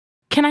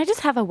Can I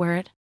just have a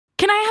word?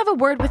 Can I have a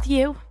word with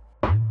you?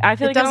 I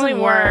feel like it doesn't only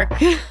work.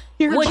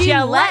 Would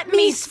you let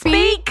me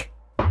speak?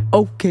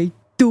 Okay,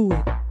 do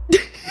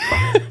it.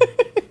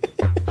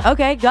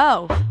 Okay,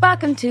 go.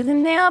 Welcome to the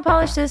Nail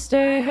Polish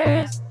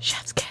Sisters.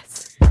 Chef's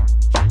kiss.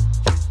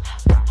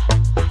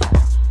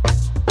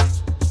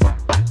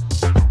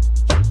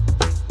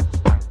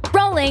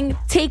 Rolling,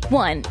 take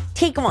one.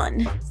 Take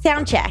one.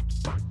 Sound check.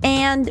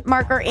 And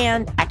marker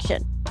and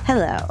action.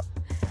 Hello.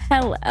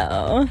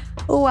 Hello.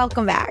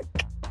 Welcome back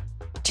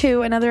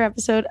to another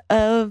episode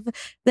of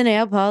the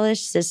Nail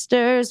Polish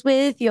Sisters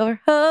with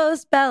your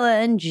hosts, Bella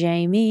and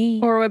Jamie.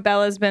 Or what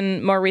Bella's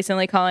been more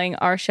recently calling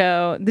our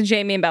show, the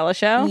Jamie and Bella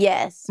Show.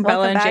 Yes. Bella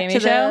Welcome and back Jamie to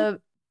show.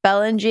 the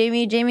Bella and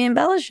Jamie and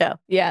Bella Show.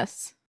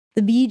 Yes.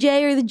 The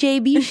BJ or the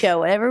JB show,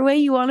 whatever way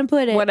you want to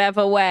put it.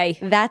 Whatever way.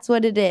 That's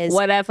what it is.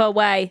 Whatever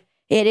way.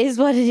 It is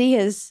what it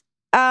is.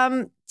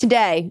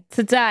 Today's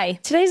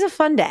a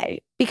fun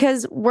day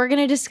because we're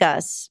going to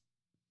discuss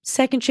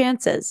second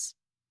chances.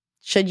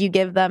 Should you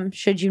give them?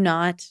 Should you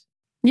not?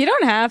 You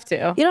don't have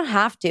to. You don't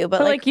have to, but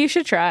But you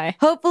should try.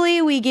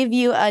 hopefully we give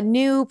you a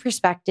new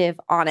perspective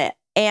on it.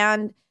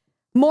 And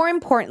more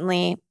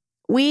importantly,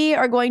 we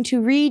are going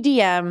to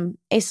re-DM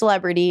a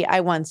celebrity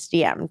I once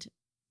DM'd.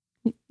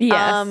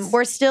 Yes.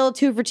 We're still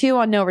 2 for 2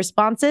 on no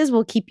responses.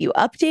 We'll keep you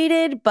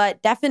updated,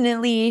 but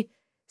definitely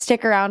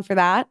stick around for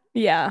that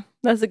Yeah.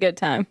 That's a good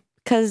time.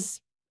 because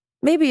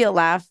maybe you'll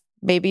laugh.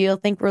 Maybe you'll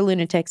think we're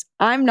lunatics.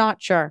 I'm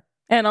not sure.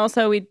 And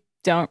also, we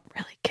don't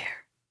really care.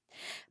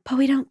 But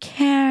we don't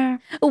care.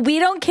 We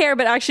don't care,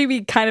 but actually,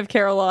 we kind of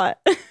care a lot.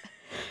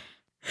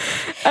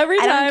 Every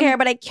I time, don't care,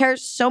 but I care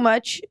so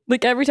much.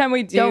 every time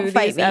we Don't do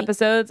fight these me.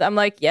 episodes, I'm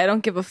like, yeah, I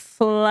don't give a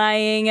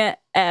flying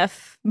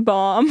F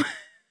bomb.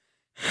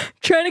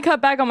 Trying to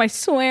cut back on my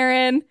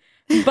swearing,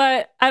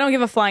 but I don't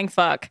give a flying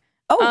fuck.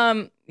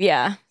 Oh.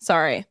 Yeah,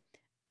 sorry.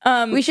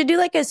 We should do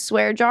like a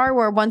swear jar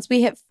where once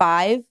we hit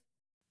 5,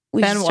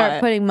 we Then should start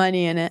what? putting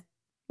money in it.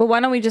 Well, why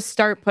don't we just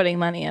start putting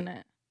money in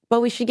it? But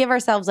we should give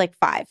ourselves like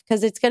 5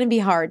 because it's going to be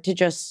hard to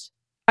just,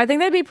 I think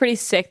that'd be pretty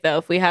sick though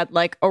if we had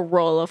like a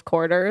roll of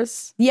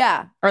quarters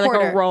yeah. or like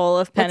quarter. a roll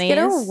of pennies.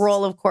 Let's get a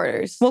roll of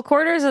quarters. Well,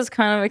 quarters is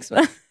kind of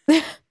expensive.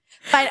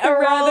 Find a I'd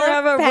roll rather of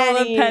have a roll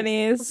of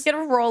pennies. Let's pennies. get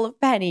a roll of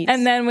pennies.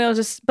 And then we'll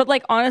just, but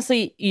like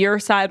honestly, your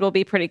side will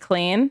be pretty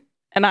clean,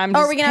 and I'm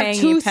just are we going to paying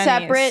have 2 you pennies.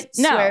 separate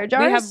No, swear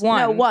jars? we have one.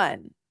 No,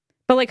 one.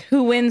 But like,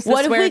 who wins the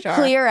What if swear we jar?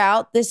 clear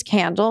out this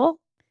candle?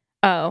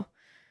 Oh,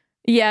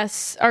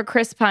 yes, our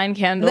Chris Pine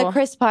candle. The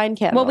Chris Pine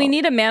candle. Well, we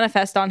need to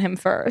manifest on him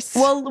first.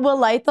 We'll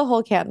light the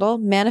whole candle,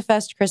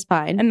 manifest Chris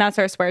Pine, and that's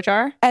our swear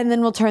jar. and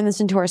then we'll turn this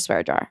into our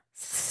swear jar.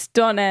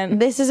 Stunning.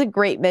 This is a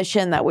great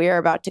mission that we are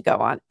about to go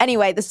on.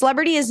 Anyway, the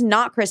celebrity is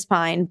not Chris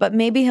Pine, but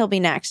maybe he'll be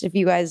next if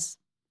you guys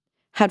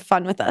had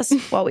fun with us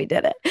while we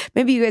did it.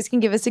 Maybe you guys can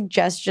give us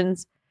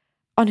suggestions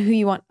on who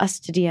you want us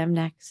to DM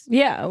next.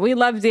 Yeah, we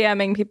love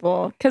DMing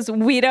people because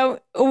we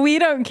don't care.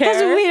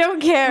 Because we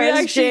don't care, We as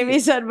actually- Jamie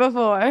said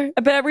before.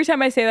 But every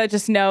time I say that,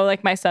 just know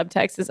like my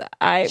subtext is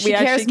She we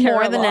cares actually care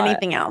more a than lot.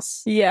 anything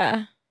else.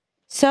 Yeah.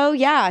 So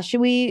yeah, should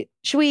we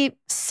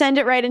send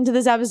it right into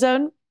this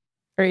episode?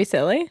 Are you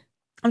silly?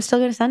 I'm still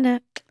gonna send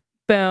it.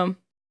 Boom.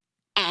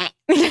 Bye,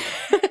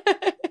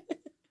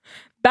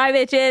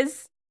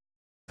 bitches.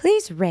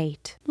 Please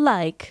rate,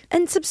 like,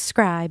 and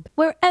subscribe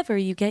wherever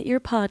you get your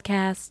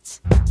podcasts.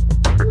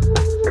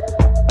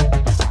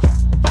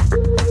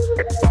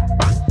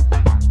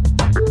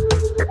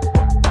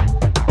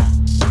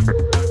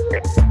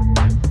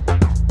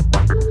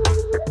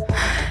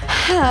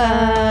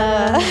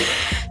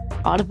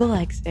 Audible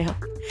exhale.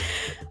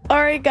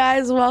 All right,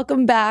 guys,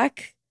 welcome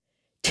back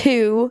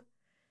to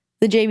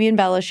the Jamie and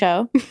Bella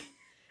Show. We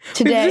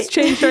Today, just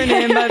changed our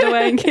name, by the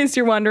way, in case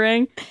you're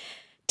wondering.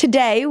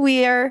 today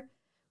we're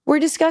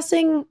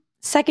discussing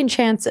second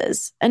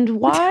chances and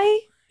why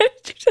Did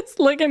you just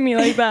look at me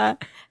like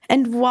that?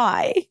 and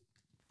why.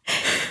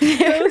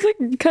 That was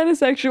like kind of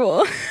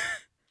sexual.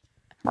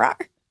 Rawr.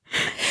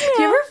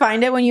 Do you ever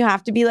find it when you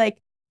have to be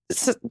like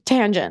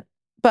tangent,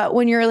 but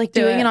when you're like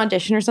Do doing it. an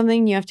audition or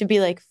something, you have to be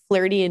like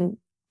flirty and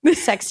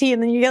sexy,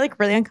 and then you get like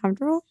really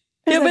uncomfortable?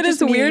 Is Yeah, that but it's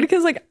just me? weird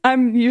because like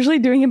I'm usually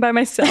doing it by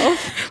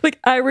myself. Like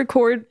I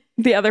record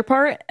the other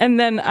part and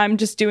then I'm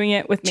just doing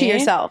it with to me.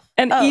 yourself.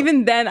 And Oh.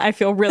 even then I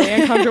feel really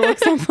uncomfortable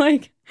because I'm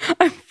like,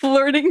 I'm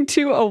flirting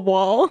to a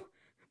wall.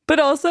 But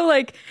also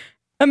like,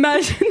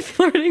 imagine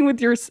flirting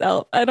with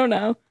yourself. I don't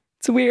know.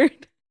 It's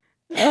weird.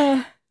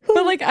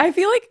 But like, I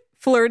feel like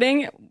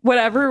flirting,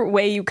 whatever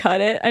way you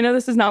cut it. I know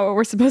this is not what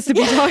we're supposed to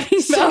be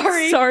talking about.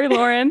 Sorry,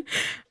 Lauren.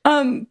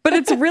 But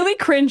it's really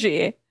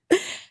cringy.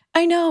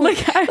 I know.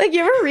 Like, Like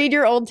you ever read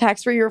your old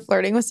text where you were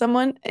flirting with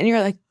someone and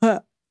you're like, huh.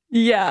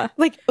 Yeah.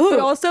 Like, But ooh.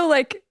 also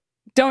like,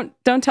 don't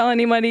tell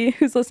anybody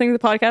who's listening to the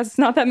podcast. It's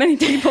not that many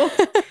people.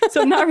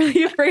 So I'm not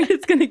really afraid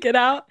it's going to get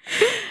out.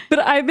 But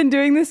I've been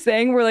doing this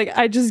thing where like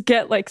I just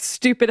get like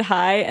stupid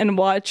high and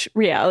watch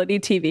reality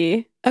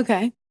TV,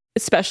 Okay.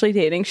 especially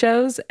dating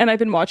shows. And I've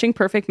been watching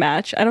Perfect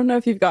Match. I don't know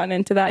if you've gotten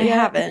into that I yet.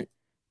 haven't.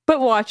 But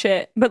watch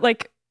it. But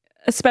like,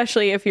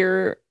 especially if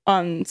you're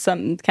on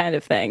some kind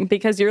of thing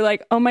because you're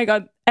like, oh my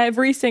God,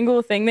 every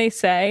single thing they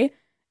say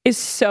is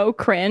so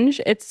cringe.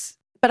 It's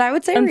But I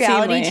would say unseemly.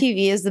 reality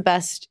TV is the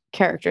best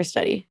character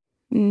study.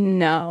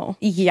 No.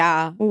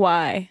 Yeah.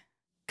 Why?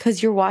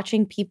 Because you're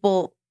watching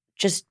people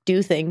just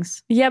do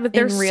things. Yeah, but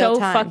they're in real so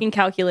time. fucking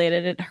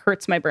calculated. It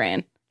hurts my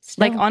brain.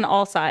 Like Still. on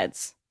all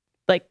sides.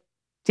 Like,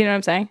 do you know what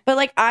I'm saying? But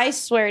like, I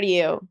swear to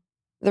you,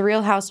 the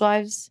Real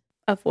Housewives,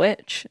 Of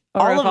which?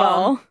 Or all of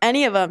of them,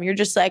 any of them, you're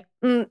just like,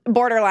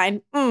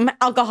 borderline,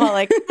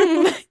 alcoholic,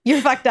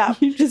 you're fucked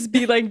up. You just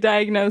be like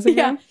diagnosing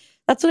Yeah, them?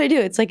 that's what I do.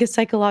 It's like a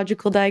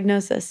psychological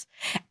diagnosis.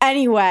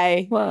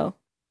 Anyway, Whoa.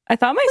 I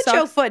thought my put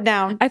your socks foot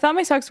down. I thought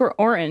my socks were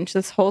orange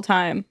this whole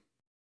time.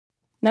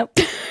 Nope.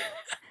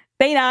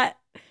 They not.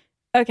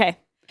 Okay.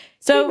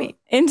 So Maybe.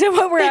 into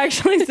what we're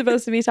actually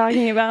supposed to be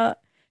talking about.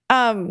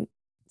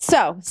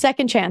 So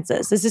second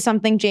chances. This is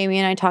something Jamie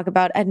and I talk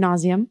about ad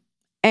nauseum.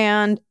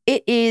 And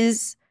it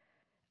is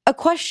a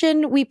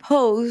question we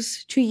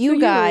pose to you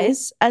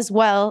guys as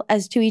well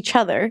as to each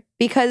other,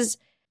 because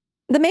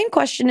the main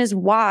question is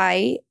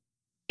why,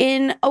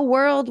 in a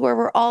world where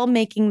we're all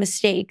making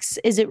mistakes,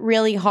 is it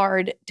really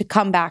hard to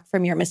come back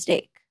from your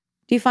mistake?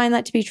 Do you find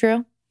that to be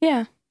true?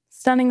 Yeah.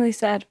 Stunningly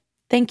said.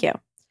 Thank you.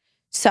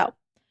 So,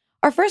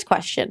 our first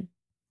question,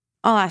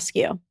 I'll ask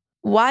you.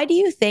 Why do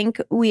you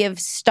think we have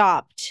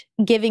stopped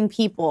giving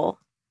people,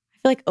 I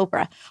feel like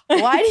Oprah,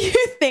 why do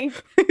you think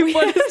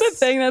What is the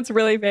thing that's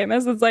really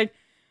famous? It's like,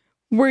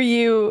 were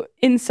you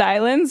in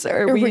silence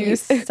or were you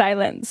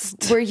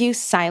silenced? Were you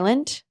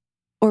silent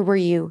or were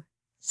you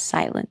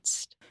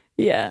silenced?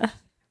 Yeah.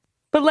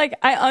 But like,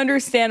 I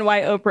understand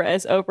why Oprah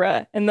is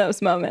Oprah in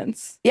those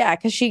moments. Yeah,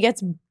 because she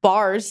gets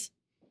bars.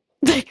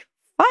 Like,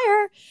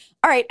 fire.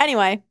 All right,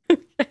 anyway.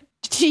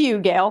 To you,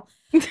 Gail.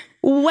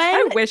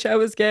 I wish I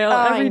was Gail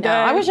every day.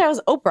 I wish I was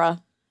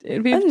Oprah.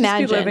 It'd be just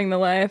be living the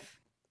life.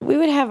 We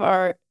would have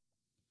our,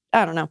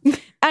 I don't know.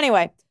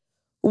 Anyway,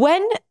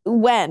 when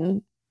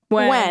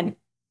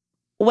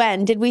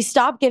did we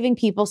stop giving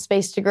people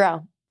space to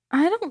grow?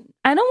 I don't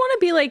want to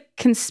be like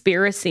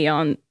conspiracy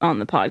on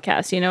the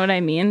podcast. You know what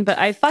I mean? But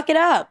I Fuck it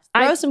up.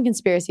 Throw some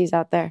conspiracies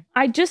out there.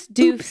 I just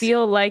do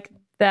feel like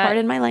that.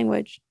 Pardon my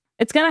language.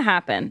 It's going to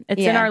happen.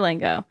 It's in our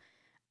lingo.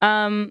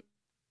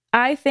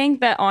 I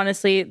think that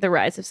honestly, the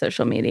rise of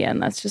social media,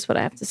 and that's just what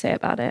I have to say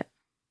about it.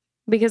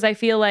 Because I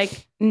feel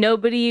like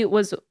nobody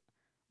was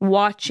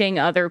watching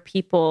other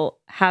people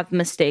have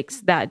mistakes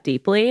that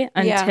deeply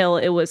until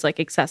it was like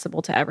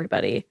accessible to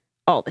everybody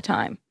all the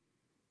time.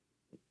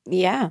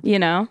 Yeah. You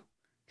know?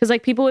 Because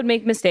like people would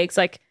make mistakes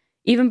like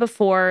even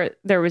before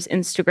there was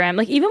Instagram,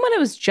 like even when it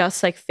was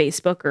just like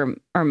Facebook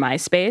or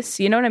MySpace,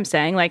 you know what I'm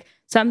saying? Like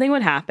something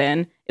would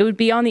happen, it would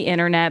be on the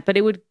internet, but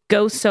it would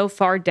go so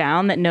far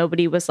down that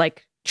nobody was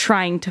like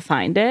trying to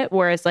find it.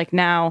 Whereas like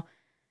now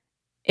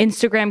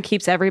Instagram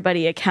keeps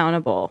everybody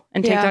accountable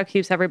and TikTok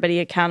keeps everybody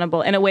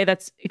accountable in a way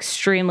that's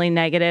extremely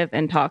negative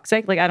and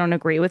toxic. Like I don't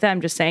agree with it.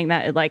 I'm just saying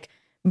that it like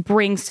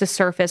brings to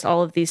surface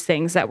all of these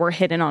things that were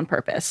hidden on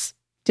purpose.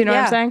 Do you know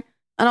what I'm saying?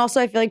 And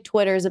also I feel like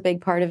Twitter is a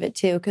big part of it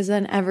too, because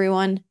then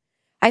everyone,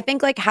 I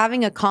think like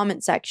having a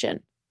comment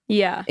section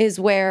is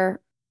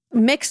where,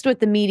 mixed with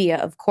the media,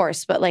 of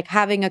course, but like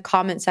having a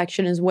comment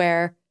section is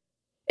where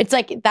it's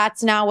like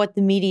that's now what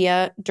the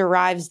media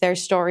derives their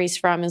stories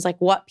from, is like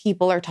what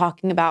people are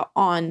talking about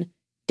on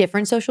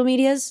different social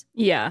medias.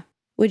 Yeah.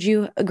 Would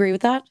you agree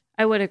with that?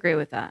 I would agree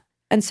with that.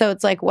 And so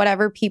it's like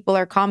whatever people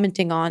are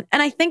commenting on.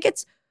 And I think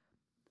it's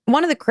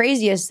one of the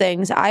craziest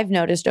things I've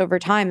noticed over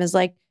time is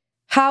like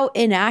how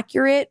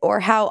inaccurate or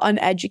how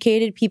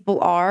uneducated people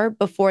are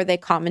before they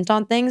comment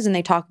on things and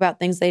they talk about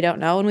things they don't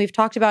know. And we've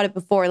talked about it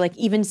before, like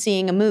even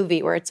seeing a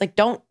movie where it's like,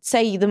 don't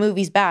say the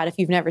movie's bad if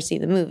you've never seen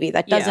the movie.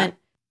 It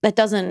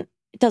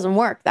doesn't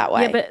work that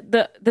way. Yeah,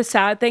 but the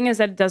sad thing is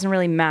that it doesn't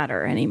really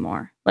matter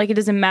anymore. Like it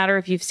doesn't matter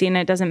if you've seen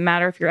it. It doesn't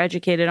matter if you're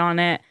educated on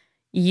it.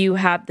 You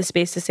have the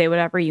space to say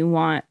whatever you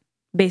want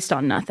based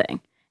on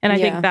nothing. And I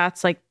think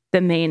that's like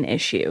the main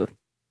issue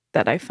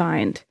that I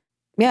find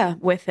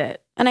with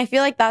it. And I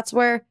feel like that's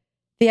where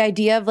the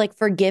idea of like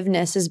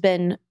forgiveness has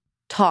been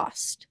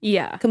tossed.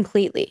 Yeah.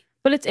 Completely.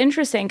 But it's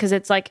interesting because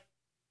it's like,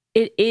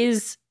 it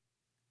is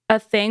a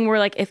thing where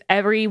like if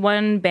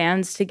everyone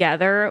bands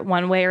together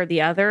one way or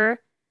the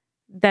other,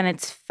 then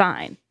it's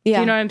fine. Yeah.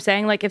 Do you know what I'm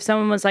saying? Like if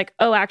someone was like,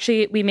 oh,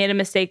 actually, we made a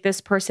mistake.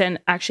 This person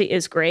actually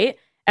is great.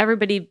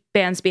 Everybody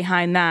bands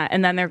behind that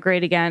and then they're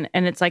great again.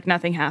 And it's like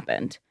nothing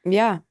happened.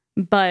 Yeah.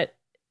 But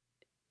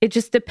it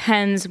just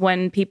depends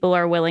when people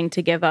are willing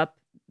to give up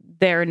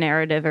their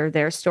narrative or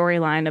their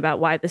storyline about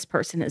why this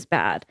person is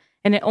bad.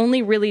 And it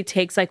only really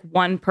takes like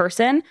one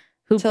person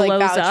who to, like,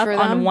 blows vouch up for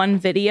on them. one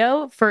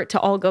video for it to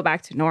all go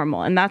back to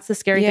normal. And that's the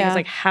scary thing is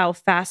like how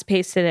fast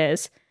paced it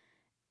is.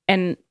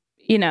 And,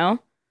 you know,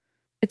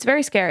 it's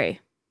very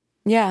scary.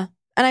 Yeah.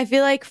 And I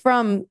feel like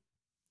from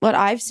what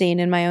I've seen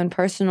in my own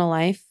personal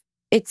life,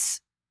 it's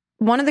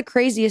one of the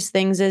craziest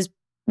things is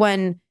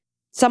when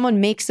someone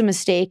makes a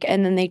mistake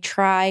and then they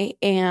try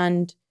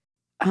and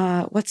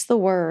what's the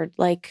word?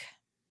 Like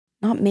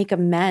not make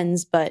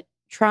amends, but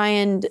try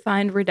and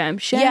Find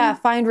redemption.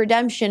 find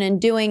redemption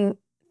and doing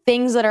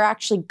things that are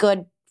actually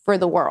good for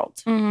the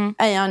world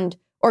and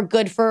or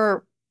good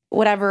for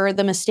whatever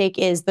the mistake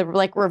is, the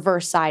like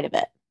reverse side of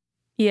it.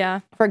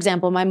 Yeah. For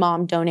example, my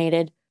mom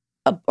donated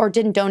or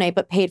didn't donate,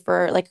 but paid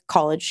for like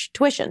college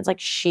tuitions. Like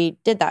she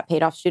did that,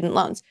 paid off student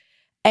loans.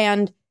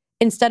 And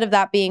instead of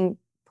that being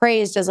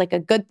praised as like a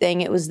good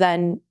thing, it was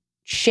then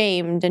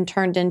shamed and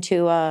turned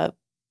into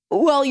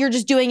well, you're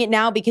just doing it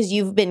now because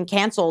you've been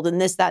canceled and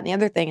this, that, and the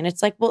other thing. And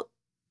it's like, well,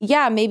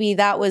 yeah, maybe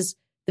that was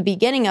the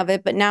beginning of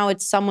it, but now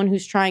it's someone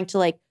who's trying to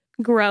like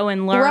grow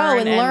and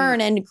learn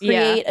and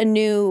create a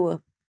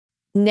new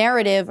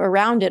narrative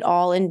around it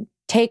all and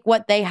take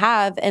what they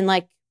have and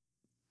like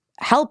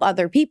help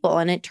other people.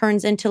 And it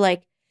turns into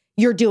like,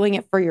 you're doing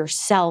it for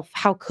yourself.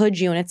 How could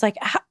you? And it's like,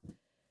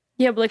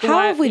 but like, how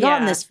have we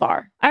gotten this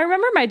far? I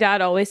remember my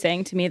dad always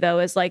saying to me, though,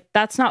 is like,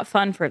 that's not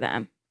fun for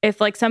them. If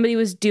like somebody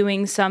was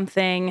doing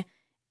something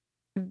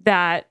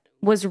that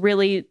was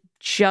really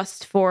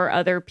just for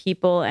other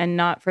people and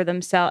not for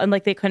themselves, and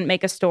like they couldn't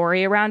make a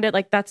story around it,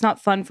 like that's not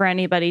fun for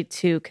anybody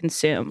to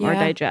consume or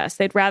digest.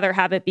 They'd rather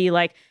have it be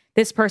like,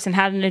 this person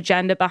had an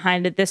agenda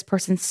behind it, this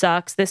person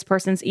sucks, this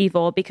person's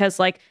evil, because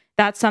like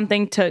that's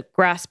something to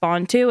grasp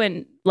onto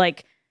and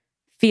like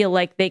feel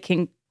like they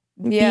can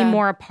be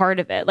more a part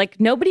of it. Like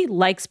nobody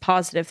likes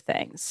positive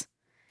things.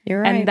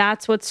 You're right. And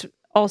that's what's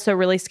also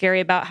really scary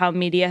about how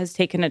media has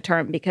taken a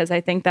turn, because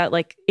I think that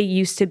like it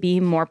used to be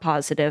more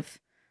positive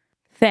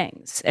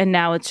things and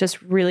now it's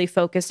just really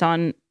focused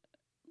on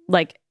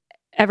like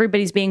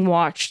everybody's being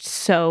watched.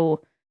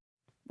 So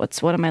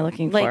what am I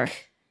looking for?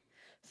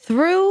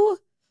 Through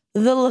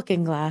the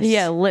looking glass.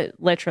 Yeah,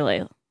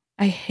 literally.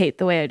 I hate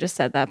the way I just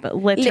said that, but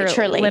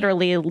literally,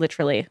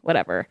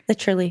 whatever.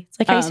 Literally. It's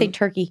like how you say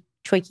turkey,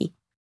 churkey.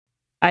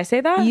 I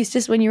say that? You used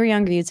to, when you were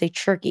younger, you'd say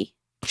turkey.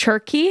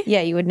 Turkey?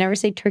 Yeah, you would never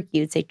say turkey.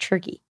 You would say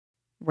turkey.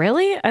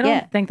 Really? I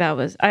don't think that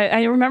was...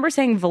 I remember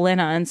saying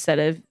vanilla instead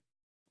of...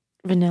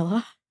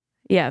 Vanilla?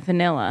 Yeah,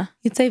 vanilla.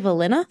 You'd say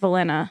vanilla?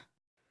 Vanilla.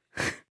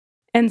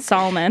 And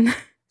salmon.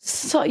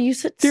 So you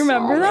said do you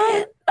remember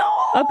that? No.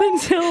 Up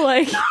until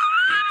like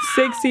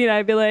 16,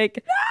 I'd be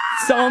like,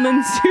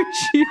 salmon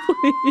sushi,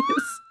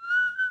 please.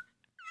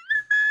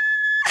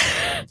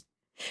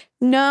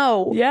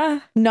 No.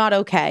 Yeah. Not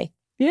okay.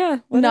 Yeah.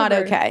 Whatever. Not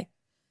okay.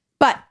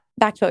 But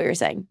back to what you were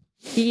saying.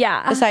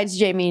 Yeah. Besides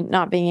Jamie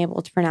not being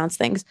able to pronounce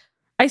things.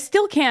 I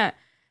still can't.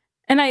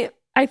 And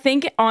I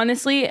think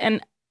honestly,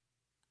 and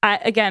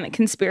again,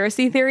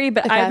 conspiracy theory,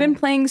 but I've been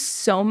playing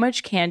so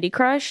much Candy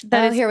Crush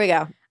that here we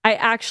go. I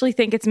actually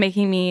think it's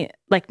making me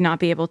like not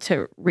be able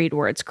to read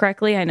words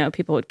correctly. I know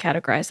people would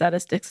categorize that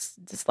as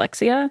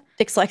dyslexia.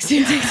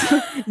 Dyslexia.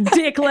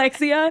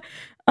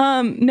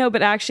 No,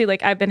 but actually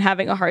like I've been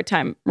having a hard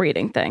time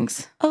reading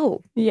things.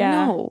 Oh,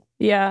 yeah. No.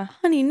 Yeah.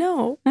 Honey,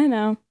 no. I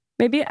know.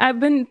 Maybe I've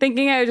been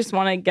thinking I just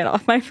want to get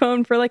off my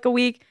phone for like a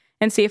week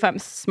and see if I'm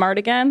smart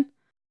again.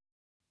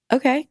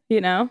 Okay.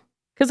 You know?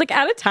 Because like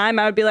at a time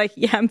I would be like,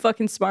 yeah, I'm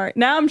fucking smart.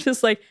 Now I'm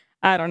just like,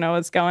 I don't know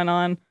what's going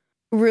on.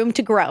 Room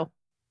to grow.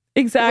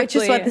 Exactly. Which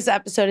is what this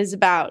episode is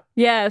about.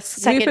 Yes.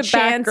 Second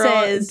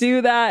chances. Girl.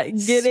 Do that.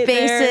 Get it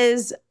there.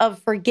 Spaces of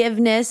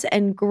forgiveness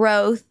and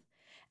growth.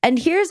 And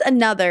here's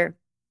another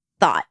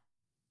thought.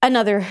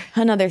 Another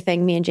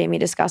thing me and Jamie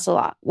discuss a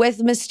lot.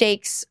 With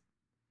mistakes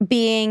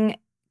being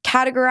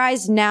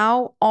categorized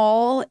now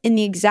all in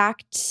the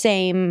exact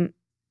same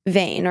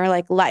vein or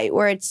like light,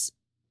 where it's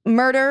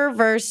murder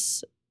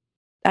versus,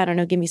 I don't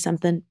know, give me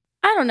something.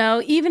 I don't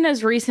know, even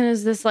as recent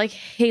as this like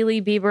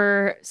Hailey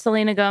Bieber,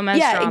 Selena Gomez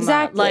drama.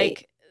 Exactly.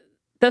 Like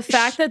the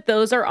fact that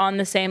those are on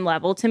the same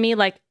level to me,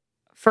 like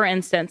for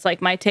instance,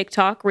 like my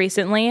TikTok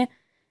recently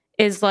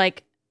is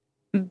like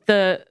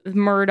the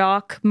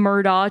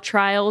Murdaugh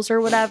trials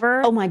or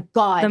whatever. Oh my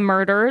God. The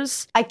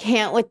murders. I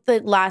can't with the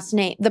last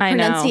name. The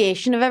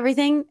pronunciation of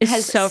everything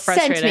has so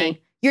frustrating. Sent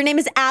me. Your name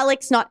is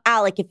Alex, not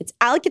Alec. If it's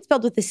Alec, it's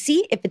spelled with a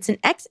C. If it's an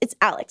X, it's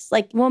Alex.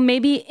 Like, well,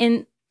 maybe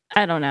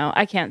I don't know.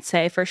 I can't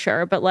say for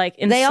sure, but like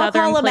in they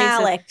southern all call him places,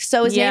 Alec,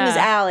 so his name is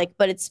Alec,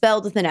 but it's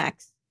spelled with an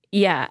X.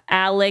 Yeah,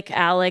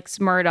 Alex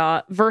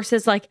Murdaugh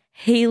versus like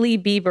Hailey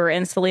Bieber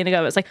and Selena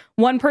Gomez. Like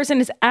one person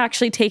is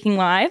actually taking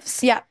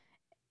lives. Yeah.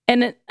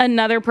 And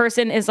another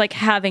person is like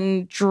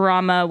having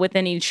drama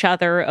within each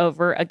other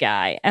over a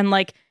guy. And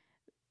like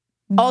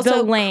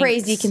also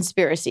crazy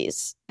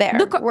conspiracies there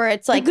where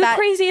it's like the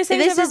craziest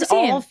things this I've ever is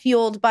seen. all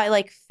fueled by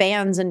like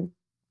fans and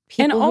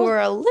people who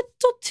are a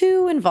little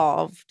too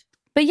involved.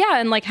 But yeah,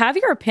 and like have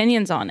your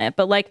opinions on it.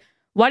 But like,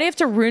 why do you have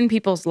to ruin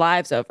people's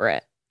lives over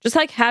it? Just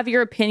like have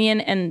your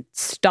opinion and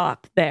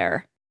stop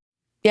there.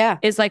 Yeah.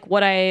 Is like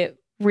what I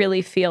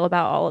really feel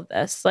about all of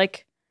this.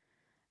 Like,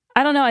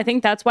 I don't know. I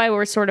think that's why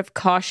we're sort of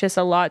cautious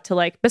a lot to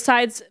like,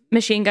 besides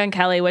Machine Gun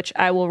Kelly, which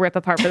I will rip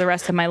apart for the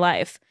rest of my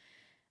life.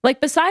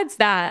 Like, besides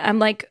that, I'm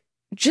like,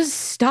 just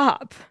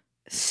stop.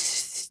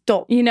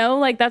 Stop. You know,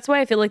 like that's why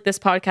I feel like this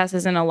podcast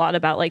isn't a lot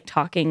about like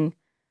talking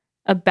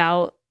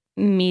about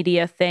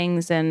media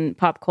things and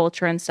pop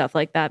culture and stuff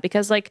like that.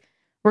 Because like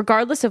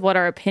regardless of what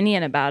our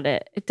opinion about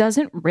it, it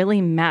doesn't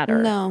really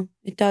matter. No,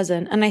 it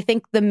doesn't. And I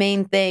think the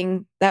main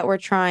thing that we're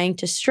trying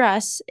to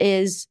stress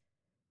is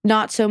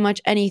not so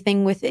much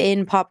anything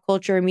within pop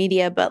culture or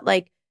media, but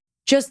like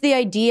just the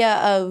idea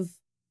of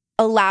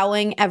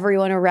allowing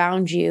everyone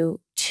around you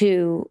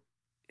to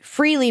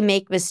freely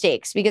make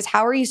mistakes. Because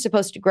how are you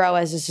supposed to grow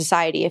as a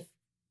society if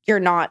you're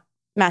not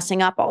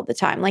messing up all the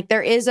time? Like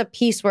there is a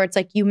piece where it's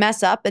like you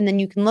mess up and then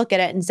you can look at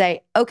it and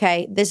say,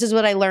 okay, this is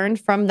what I learned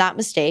from that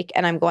mistake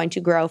and I'm going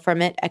to grow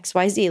from it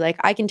XYZ. Like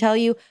I can tell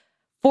you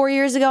 4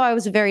 years ago, I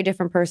was a very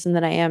different person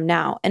than I am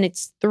now. And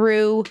it's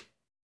through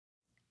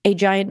a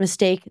giant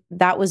mistake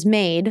that was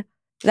made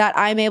that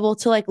I'm able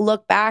to like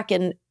look back,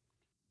 and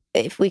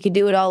if we could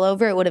do it all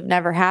over, it would have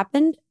never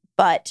happened.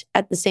 But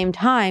at the same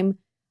time,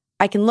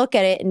 I can look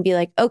at it and be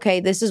like, okay,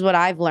 this is what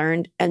I've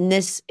learned. And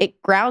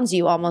it grounds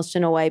you almost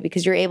in a way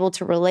because you're able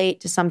to relate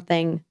to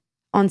something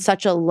on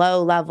such a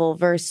low level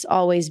versus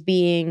always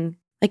being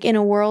like in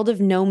a world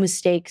of no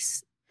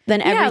mistakes,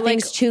 then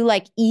everything's too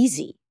like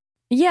easy.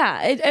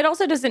 Yeah. It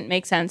also doesn't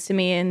make sense to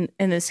me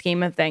in the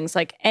scheme of things.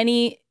 Like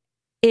any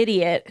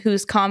idiot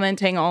who's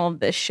commenting all of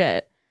this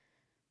shit,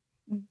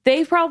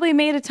 they've probably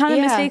made a ton of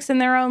mistakes in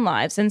their own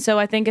lives. And so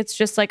I think it's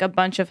just like a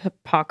bunch of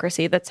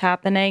hypocrisy that's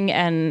happening.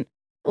 And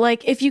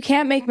like, if you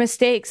can't make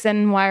mistakes,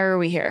 then why are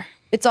we here?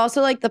 It's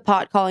also like the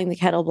pot calling the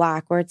kettle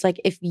black, where it's like,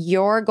 if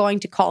you're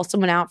going to call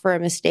someone out for a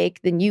mistake,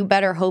 then you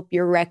better hope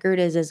your record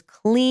is as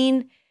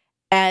clean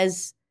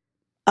as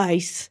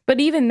ice. But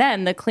even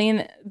then, the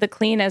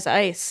clean as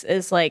ice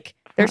is like,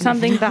 there's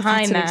something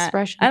behind that.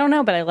 Expression. I don't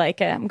know, but I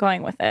like it. I'm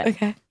going with it.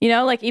 Okay. You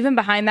know, like even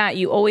behind that,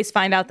 you always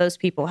find out those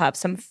people have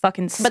some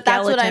fucking skeletons but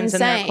that's what I'm in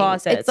saying. Their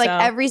closet. It's like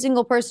every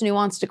single person who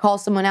wants to call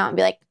someone out and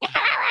be like,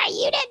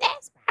 you did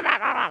this.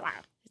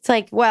 It's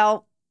like,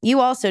 well, you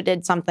also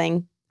did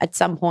something at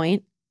some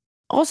point.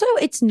 Also,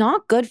 it's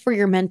not good for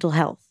your mental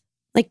health.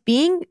 Like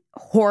being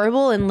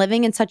horrible and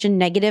living in such a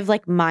negative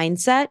like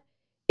mindset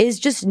is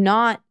just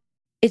not,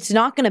 it's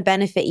not going to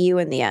benefit you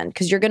in the end,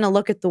 because you're going to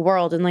look at the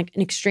world in like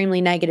an extremely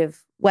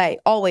negative way.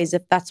 Always,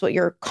 if that's what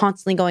you're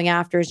constantly going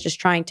after, is just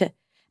trying to,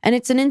 and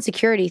it's an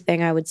insecurity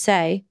thing, I would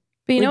say.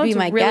 But you know what's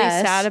really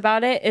sad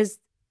about it is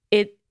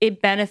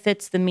it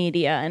benefits the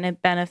media and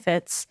it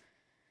benefits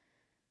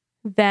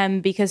them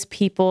because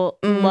people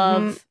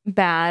love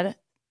bad.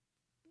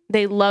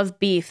 They love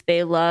beef.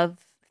 They love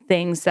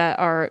things that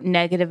are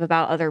negative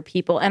about other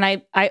people. And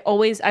I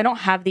don't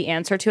have the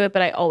answer to it,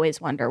 but I always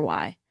wonder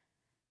why.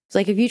 It's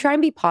like if you try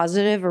and be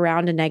positive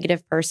around a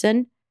negative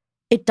person,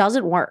 it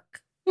doesn't work.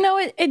 No,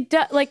 it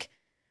does. Like,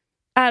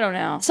 I don't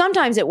know.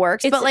 Sometimes it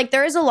works, but like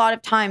there is a lot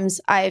of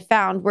times I have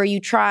found where you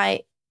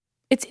try.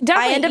 It's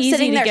definitely I end up easy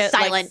sitting to there get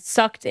silent, like,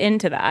 sucked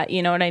into that.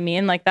 You know what I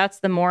mean? Like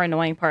that's the more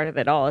annoying part of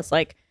it all. It's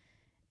like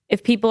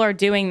if people are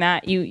doing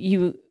that,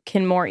 you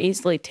can more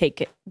easily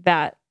take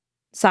that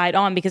side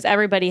on because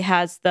everybody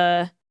has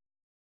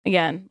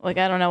again, like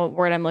I don't know what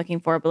word I'm looking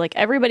for, but like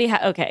everybody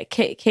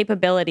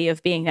capability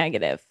of being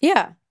negative.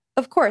 Yeah,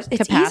 of course.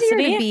 It's easier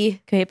to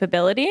be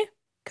capability.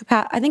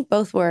 I think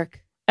both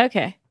work.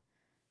 Okay.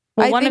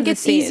 Well, I think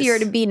it's easier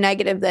to be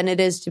negative than it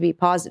is to be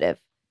positive.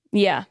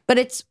 Yeah.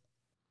 But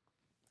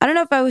I don't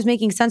know if I was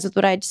making sense with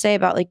what I had to say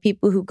about like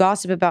people who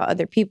gossip about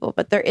other people,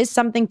 but there is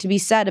something to be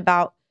said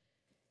about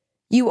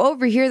you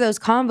overhear those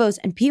combos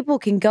and people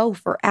can go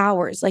for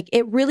hours. Like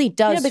it really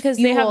does. Yeah, because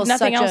they have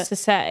nothing else to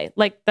say.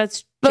 Like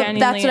that's genuinely.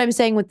 But that's what I'm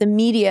saying with the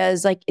media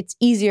is like it's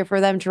easier for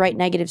them to write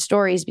negative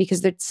stories because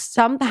they're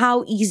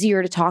somehow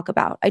easier to talk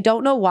about. I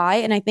don't know why.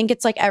 And I think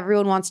it's like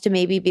everyone wants to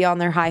maybe be on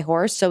their high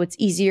horse. So it's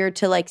easier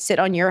to like sit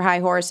on your high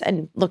horse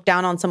and look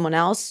down on someone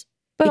else.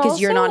 But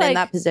because you're not in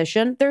that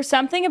position. There's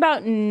something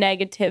about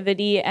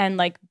negativity and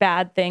like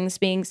bad things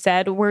being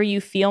said where you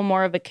feel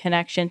more of a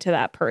connection to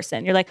that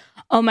person. You're like,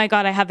 oh my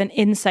God, I have an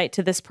insight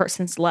to this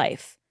person's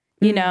life,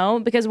 you know?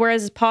 Because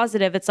whereas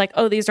positive, it's like,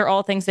 oh, these are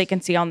all things they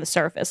can see on the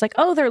surface. Like,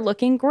 oh, they're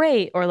looking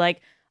great. Or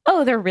like,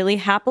 oh, they're really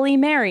happily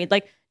married.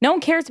 Like no one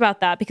cares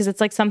about that because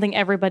it's like something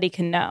everybody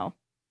can know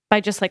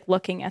by just like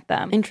looking at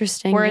them.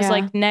 Interesting. Whereas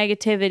like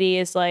negativity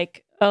is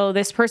like, oh,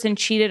 this person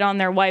cheated on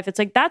their wife. It's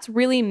like, that's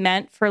really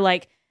meant for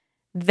like,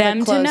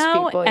 them to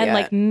know people, and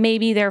like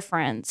maybe their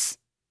friends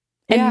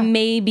and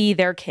maybe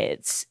their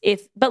kids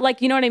but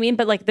like you know what I mean,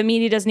 but like the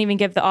media doesn't even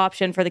give the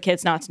option for the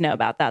kids not to know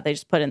about that. They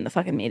just put it in the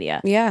fucking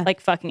media, like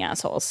fucking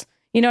assholes,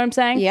 you know what I'm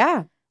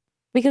saying?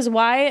 Because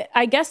why?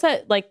 I guess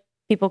that like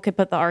people could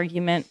put the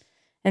argument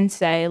and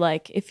say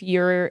like if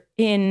you're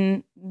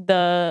in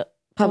the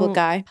public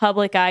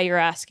eye you're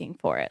asking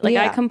for it. Like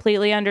I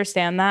completely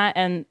understand that,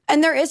 and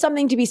there is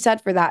something to be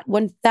said for that.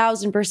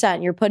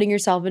 1000%. You're putting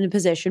yourself in a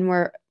position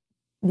where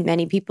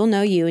many people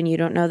know you and you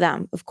don't know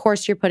them. Of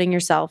course, you're putting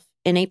yourself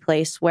in a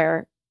place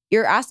where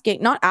you're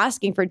not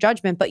asking for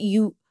judgment, but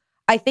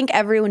I think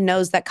everyone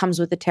knows that comes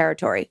with the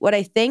territory. What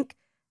I think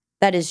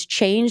that has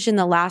changed in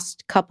the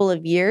last couple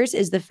of years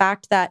is the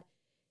fact that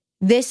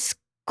this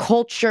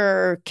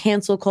culture,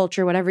 cancel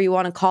culture, whatever you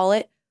want to call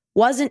it,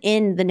 wasn't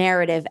in the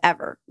narrative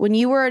ever. When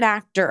you were an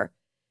actor,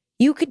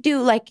 you could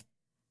do like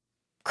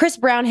Chris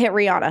Brown hit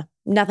Rihanna.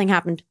 Nothing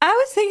happened. I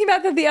was thinking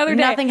about that the other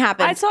day. Nothing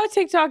happened. I saw a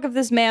TikTok of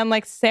this man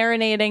like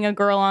serenading a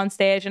girl on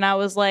stage, and I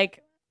was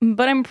like,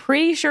 but I'm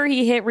pretty sure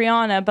he hit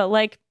Rihanna. But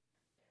like,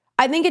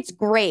 I think it's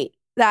great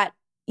that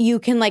you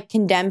can like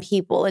condemn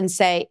people and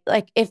say,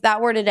 like, if that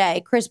were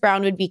today, Chris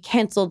Brown would be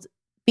canceled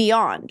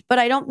beyond. But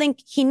I don't think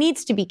he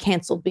needs to be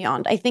canceled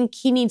beyond. I think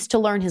he needs to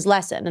learn his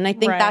lesson. And I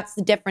think that's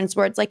the difference,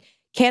 where it's like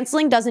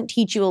canceling doesn't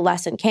teach you a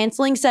lesson.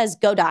 Canceling says,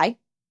 go die.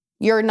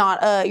 You're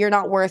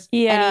not worth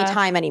any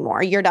time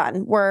anymore. You're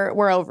done.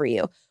 We're over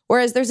you.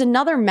 Whereas there's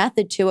another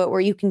method to it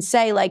where you can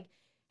say like,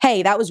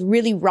 hey, that was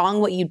really wrong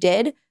what you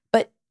did,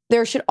 but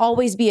there should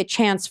always be a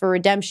chance for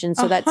redemption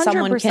so that 100%.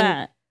 someone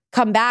can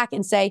come back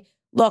and say,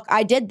 look,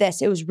 I did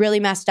this. It was really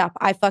messed up.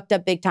 I fucked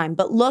up big time.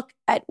 But look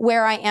at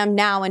where I am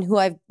now and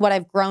what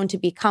I've grown to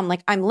become.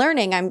 Like, I'm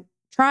learning. I'm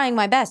trying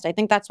my best. I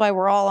think that's why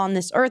we're all on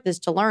this earth, is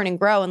to learn and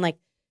grow and like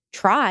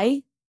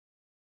try.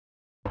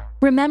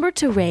 Remember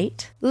to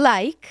rate,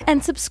 like,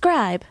 and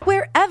subscribe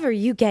wherever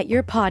you get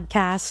your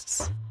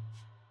podcasts.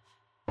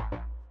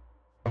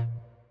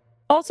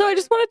 Also, I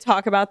just want to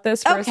talk about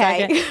this for a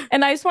second.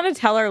 And I just want to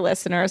tell our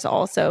listeners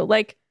also,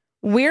 like,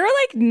 we're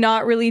like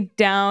not really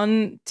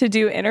down to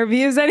do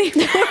interviews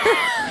anymore.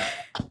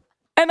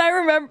 And I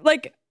remember,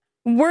 like,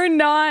 we're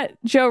not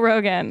Joe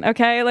Rogan,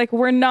 okay? Like,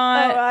 we're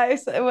not.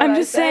 I'm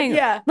just saying,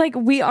 like,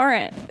 we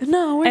aren't.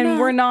 No, we're not. And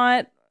we're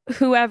not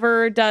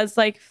whoever does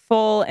like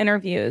full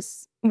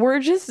interviews.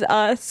 We're just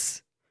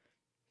us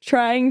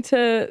trying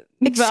to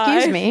Excuse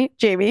vibe. me,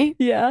 Jami.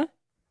 Yeah.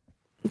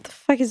 What the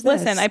fuck is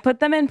this? Listen, I put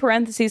them in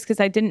parentheses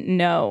because I didn't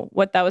know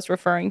what that was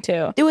referring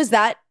to. Was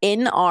that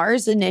in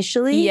ours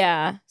initially?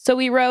 Yeah. So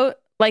we wrote,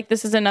 like,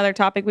 this is another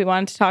topic we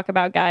wanted to talk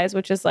about, guys,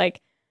 which is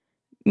like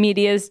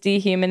media's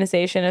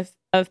dehumanization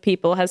of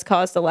people has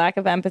caused a lack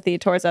of empathy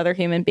towards other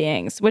human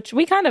beings, which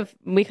we kind of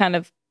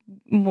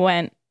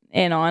went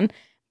in on.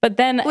 But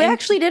then we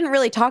actually didn't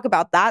really talk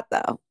about that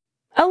though.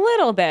 A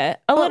little bit.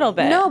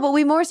 No, but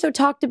we more so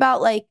talked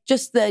about like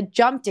just the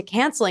jump to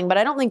canceling. But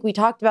I don't think we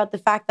talked about the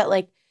fact that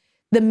like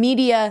the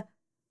media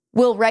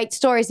will write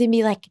stories and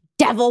be like,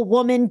 devil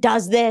woman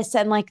does this.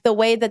 And like the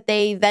way that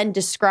they then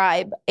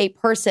describe a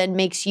person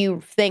makes you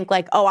think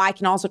like, oh, I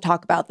can also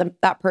talk about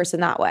that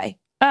person that way.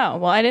 Oh,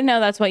 well, I didn't know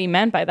that's what you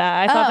meant by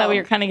that. I thought that we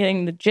were kind of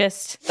getting the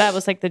gist. That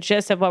was like the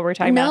gist of what we're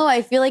talking about. No,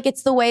 I feel like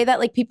it's the way that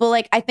like people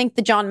like, I think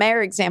the John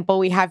Mayer example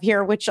we have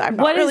here, which I'm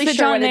not really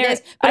sure what it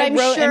is. But I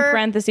wrote in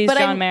parentheses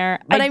John Mayer.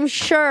 But I'm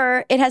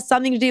sure it has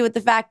something to do with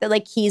the fact that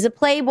like he's a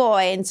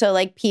playboy. And so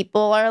like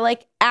people are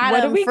like at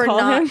what him do we for call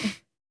not... him?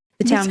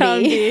 The town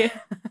B.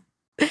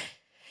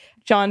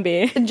 John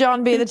B.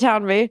 John B, the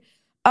town B.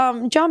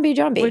 John B.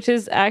 Which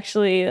is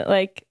actually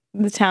like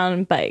the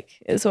town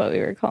bike is what we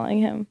were calling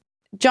him.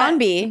 John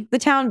B, the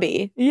town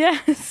B.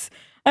 Yes.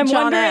 I'm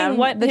John wondering M,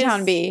 what the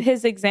town B.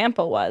 his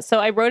example was. So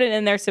I wrote it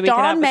in there so we could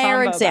have John a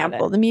Mayer convo example.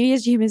 about it. The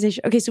media's dehumanization.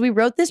 Okay, so we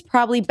wrote this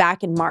probably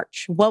back in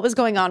March. What was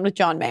going on with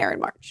John Mayer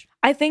in March?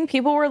 I think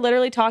people were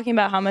literally talking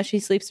about how much he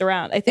sleeps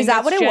around. I think is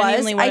that what it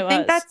was? I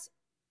think that's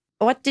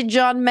what did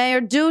John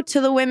Mayer do to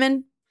the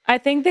women? I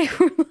think they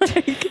were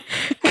like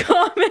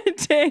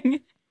commenting.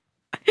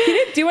 He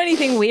didn't do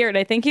anything weird.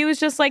 I think he was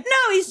just like,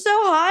 no, he's so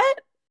hot.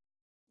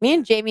 Me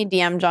and Jami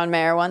DM'd John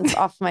Mayer once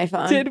off my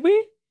phone. Did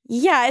we?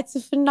 Yeah, it's a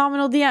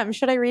phenomenal DM.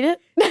 Should I read it?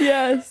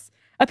 Yes.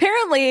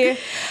 Apparently,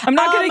 I'm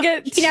not going to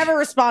get... He never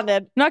responded.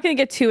 I'm not going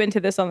to get too into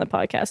this on the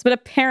podcast, but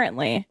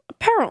apparently,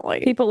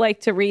 people like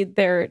to read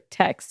their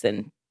texts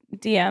and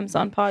DMs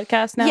on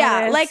podcasts nowadays.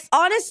 Yeah, like,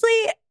 honestly,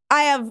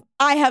 I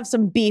have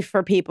some beef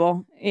for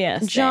people. Yeah,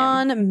 same.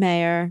 John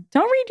Mayer.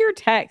 Don't read your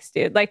text,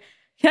 dude. Like,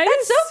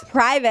 that's so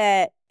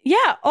private.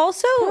 Yeah,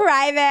 also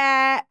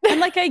private. And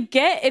like, I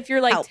get if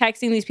you're like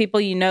texting these people,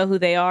 you know who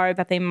they are,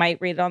 that they might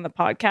read it on the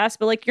podcast,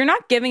 but like, you're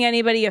not giving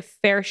anybody a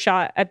fair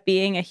shot at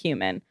being a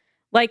human.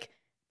 Like,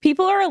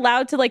 people are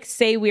allowed to like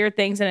say weird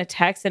things in a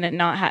text and it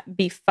not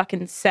be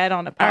fucking said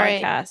on a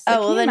podcast. Right. Like,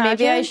 well, then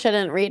maybe I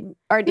shouldn't read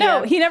our DM.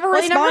 No, he never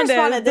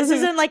responded. This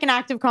isn't like an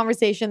active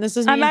conversation. This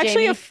is me I'm and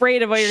actually Jami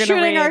afraid of what you're going to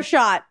read. Shooting our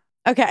shot.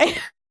 Okay.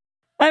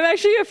 I'm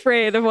actually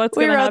afraid of what's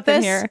going to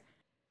happen here.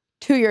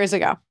 2 years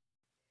ago.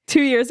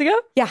 2 years ago?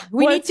 Yeah,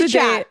 we need to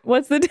chat.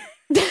 What's the date?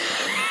 What's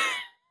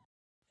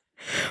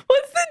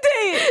the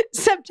date?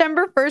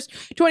 September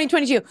 1st,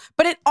 2022.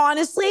 But it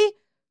honestly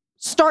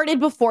started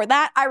before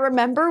that. I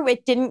remember we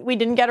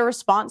didn't get a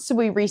response, so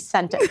we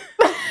resent it.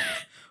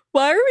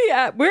 Why are we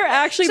at? We're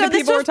actually the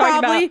people we're talking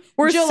about.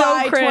 We're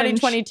July so cringe.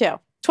 2022.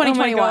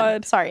 2021. Oh my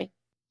God. Sorry.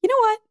 You know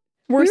what?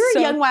 We were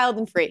young, wild,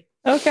 and free.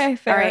 Okay,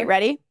 fair. All right,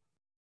 ready?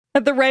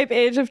 At the ripe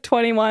age of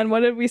 21,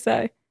 what did we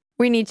say?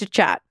 We need to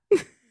chat.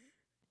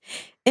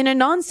 In a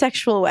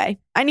non-sexual way.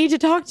 I need to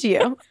talk to you.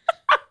 No wonder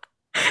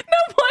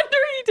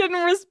he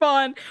didn't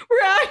respond. We're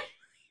actually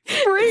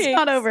free. It's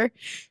not over.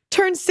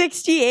 Turn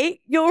 68,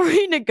 you'll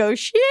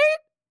renegotiate?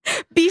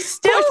 Be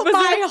still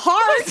my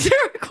heart. Was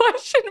there a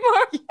question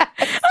mark?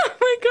 Yes. Oh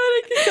my God,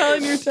 I can tell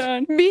in your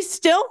tone. Be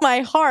still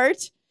my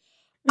heart.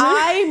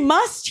 I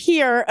must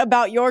hear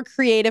about your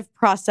creative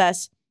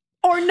process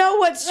or know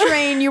what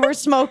strain you were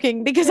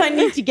smoking because I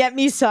need to get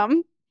me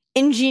some.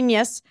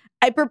 ingenious.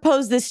 I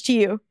propose this to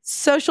you.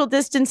 Social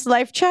distance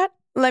live chat.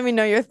 Let me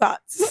know your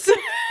thoughts.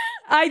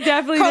 I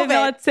definitely did COVID.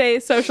 not say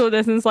social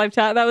distance live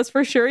chat. That was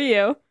for sure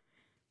you.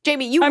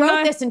 Jamie, you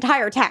wrote this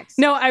entire text.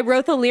 No, I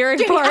wrote the lyric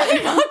Jamie, part.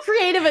 I'm not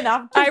creative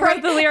enough to I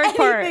wrote the lyric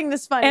part. anything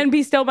this funny. And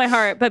Be Still My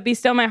Heart, but Be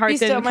Still My Heart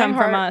didn't come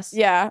from us.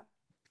 Yeah.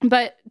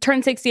 But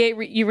Turn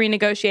 68, You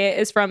Renegotiate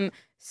is from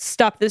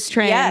Stop This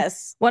Train.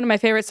 Yes. One of my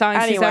favorite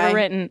songs he's ever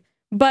written.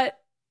 But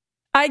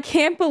I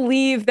can't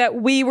believe that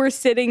we were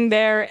sitting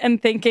there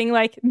and thinking,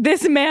 like,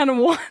 this man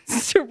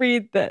wants to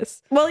read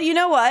this. Well, you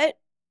know what?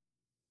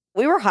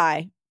 We were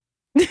high.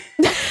 And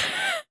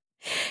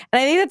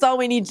I think that's all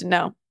we need to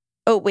know.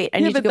 Oh, wait. I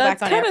need to go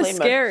back on airplane mode. That's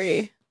kind of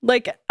scary.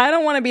 Like, I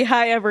don't want to be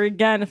high ever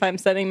again if I'm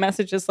sending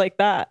messages like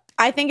that.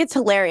 I think it's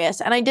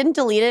hilarious. And I didn't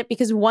delete it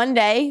because one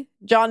day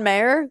John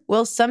Mayer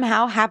will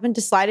somehow happen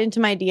to slide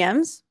into my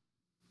DMs.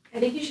 I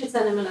think you should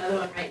send him another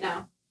one right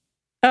now.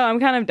 Oh,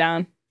 I'm kind of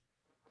down.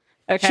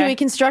 Okay. Should we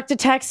construct a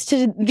text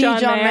to the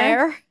John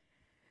Mayer?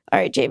 All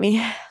right, Jamie.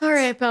 All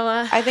right,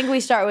 Bella. I think we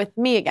start with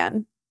me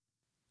again. ...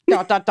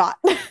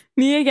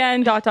 Me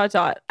again, ...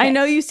 Okay. I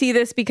know you see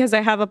this because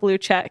I have a blue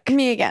check.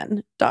 Me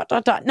again, ...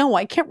 No,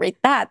 I can't rate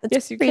that. That's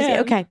yes, you crazy. can.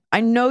 Okay. I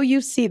know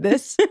you see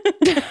this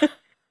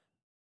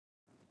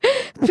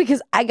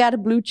because I got a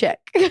blue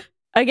check.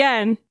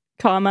 Again,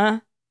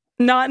 comma,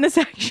 not in a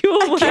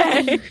sexual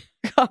way.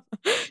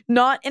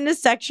 Not in a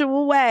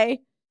sexual way.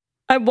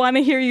 I want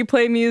to hear you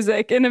play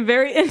music in a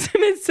very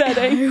intimate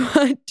setting. I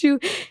want to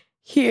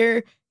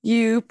hear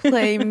you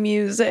play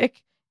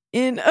music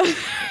in a...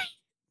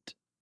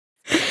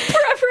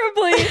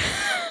 Preferably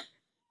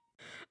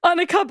on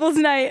a couple's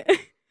night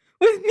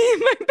with me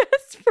and my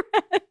best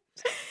friend.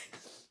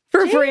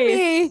 For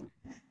free.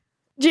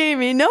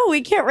 Jamie, no,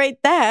 we can't rate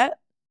that.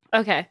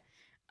 Okay.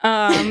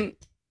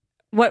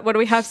 What do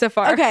we have so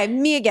far? Okay,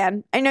 me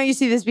again. I know you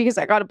see this because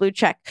I got a blue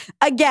check.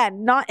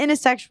 Again, not in a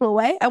sexual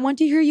way. I want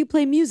to hear you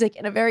play music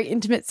in a very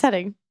intimate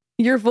setting.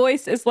 Your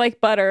voice is like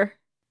butter.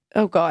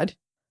 Oh, God.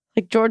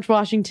 Like George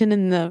Washington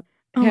in the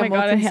my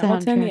God, in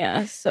Hamilton. Hamilton.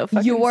 Yeah, so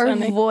fucking Your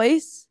stunning.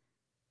 voice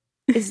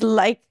is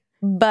like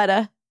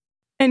butter.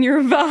 And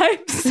your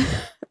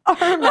vibes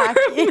are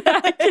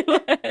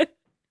immaculate.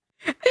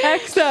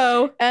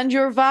 XO. And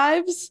your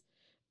vibes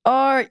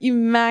are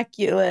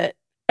immaculate.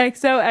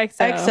 XOXO.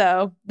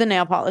 XO, the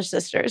nail polish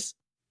sisters.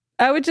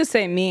 I would just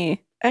say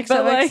me.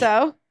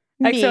 XOXO.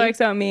 Me.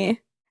 XOXO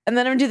me. And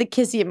then I'm gonna do the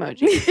kissy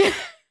emoji.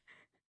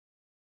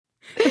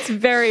 It's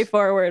very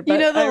forward, but you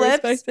know the I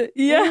lips? respect it.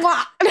 Yeah.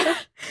 Mwah.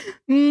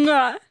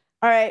 Mwah.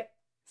 All right.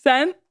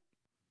 Sent?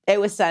 It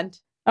was sent.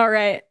 All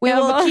right. We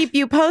will keep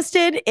you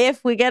posted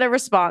if we get a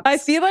response. I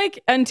feel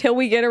like until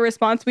we get a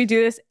response, we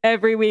do this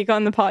every week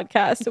on the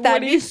podcast.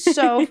 That'd be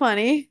so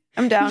funny.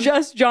 I'm down.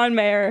 Just John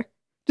Mayer.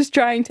 Just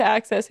trying to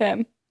access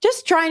him.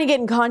 Just trying to get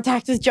in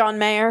contact with John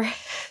Mayer.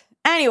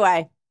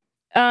 Anyway.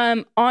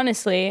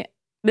 Honestly,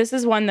 this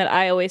is one that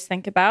I always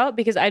think about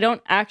because I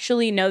don't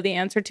actually know the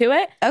answer to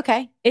it.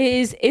 Okay.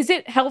 Is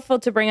it helpful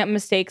to bring up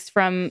mistakes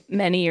from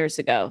many years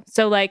ago?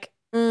 So like,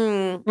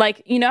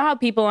 you know how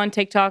people on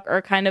TikTok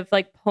are kind of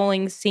like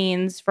pulling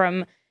scenes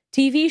from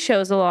TV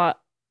shows a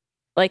lot,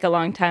 like a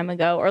long time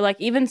ago, or like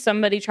even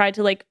somebody tried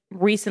to like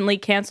recently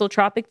cancel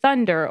Tropic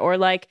Thunder, or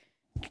like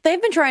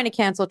they've been trying to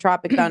cancel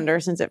Tropic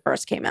Thunder since it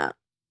first came out.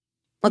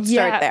 Let's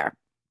start there.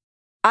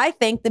 I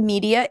think the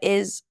media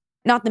is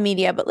not the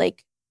media, but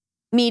like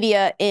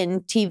media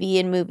in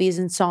TV and movies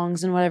and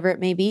songs and whatever it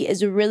may be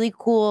is a really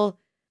cool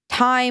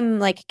time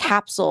like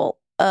capsule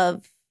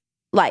of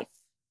life.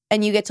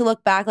 And you get to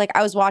look back. Like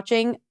I was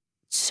watching,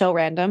 so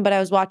random, but I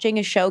was watching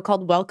a show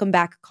called Welcome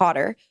Back,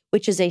 Kotter,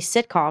 which is a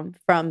sitcom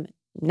from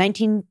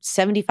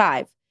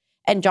 1975.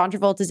 And John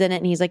Travolta's in it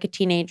and he's like a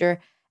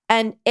teenager.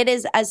 And it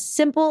is as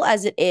simple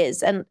as it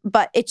is.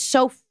 But it's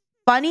so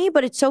funny,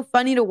 but it's so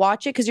funny to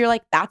watch it because you're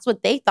like, that's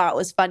what they thought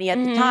was funny at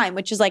the time,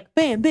 which is like,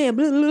 bam, bam,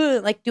 blah, blah, blah,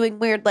 like doing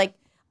weird, like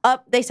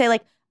they say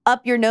like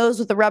up your nose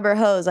with a rubber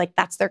hose. Like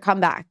that's their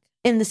comeback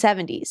in the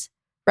 70s.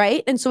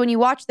 Right. And so when you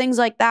watch things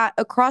like that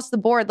across the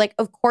board, like,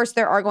 of course,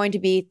 there are going to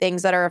be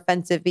things that are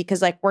offensive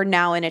because like we're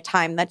now in a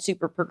time that's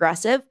super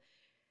progressive.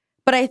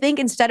 But I think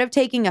instead of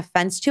taking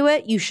offense to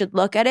it, you should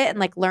look at it and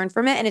like learn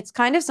from it. And it's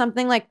kind of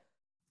something like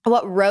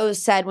what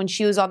Rose said when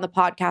she was on the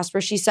podcast,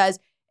 where she says,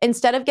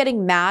 instead of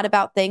getting mad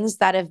about things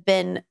that have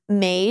been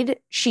made,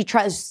 she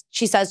says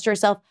to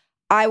herself,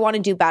 I want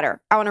to do better.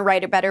 I want to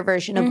write a better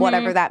version of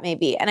whatever that may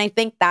be. And I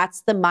think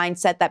that's the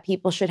mindset that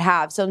people should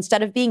have. So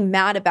instead of being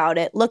mad about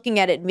it, looking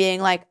at it and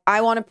being like,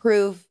 I want to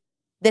prove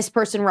this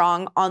person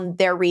wrong on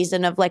their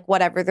reason of like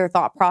whatever their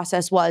thought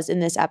process was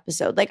in this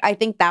episode. Like, I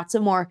think that's a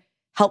more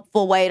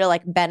helpful way to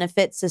like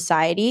benefit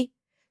society.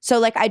 So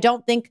like, I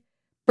don't think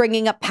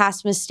bringing up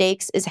past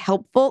mistakes is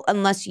helpful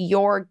unless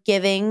you're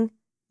giving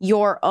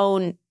your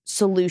own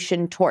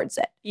solution towards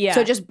it. Yeah.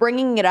 So just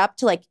bringing it up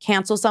to like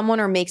cancel someone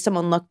or make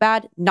someone look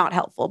bad, not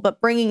helpful.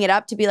 But bringing it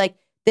up to be like,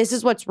 this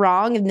is what's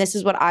wrong and this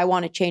is what I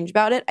want to change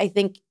about it, I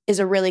think is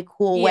a really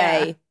cool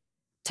way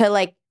to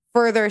like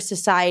further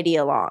society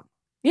along.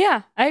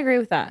 Yeah, I agree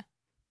with that.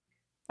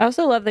 I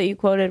also love that you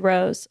quoted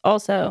Rose.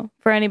 Also,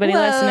 for anybody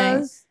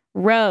listening,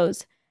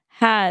 Rose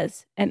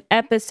has an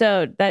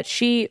episode that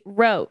she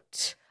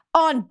wrote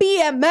on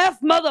BMF,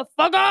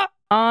 motherfucker,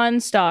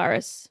 on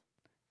Stars.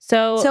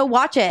 So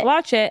watch it.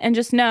 Watch it and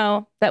just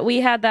know that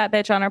we had that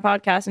bitch on our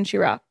podcast and she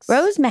rocks.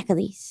 Rose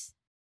McAleese.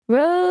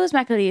 Rose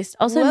McAleese.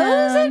 Also Rose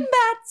known and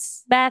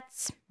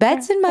Bats.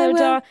 Bats in my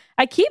dog.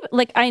 I keep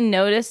I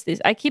noticed these.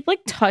 I keep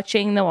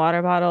touching the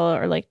water bottle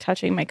or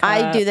touching my cup.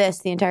 I do this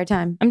the entire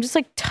time. I'm just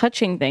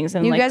touching things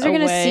and you guys are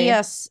going to see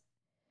us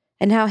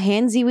and how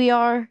handsy we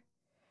are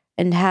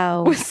and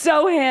how we're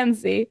so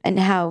handsy and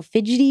how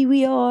fidgety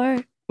we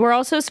are. We're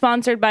also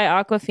sponsored by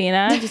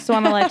Aquafina. Just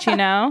want to let you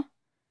know.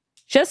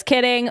 Just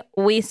kidding.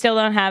 We still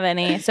don't have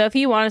any. So if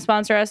you want to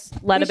sponsor us,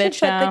 let a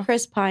bitch know. Put the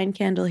Chris Pine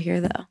candle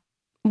here, though.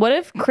 What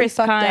if Chris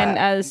Pine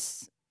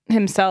as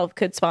himself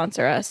could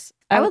sponsor us?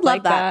 I would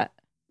love that.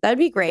 That'd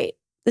be great.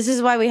 This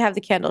is why we have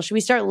the candle. Should we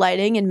start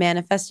lighting and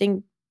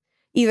manifesting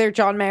either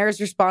John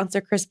Mayer's response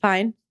or Chris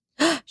Pine?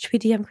 Should we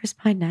DM Chris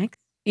Pine next?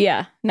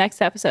 Yeah.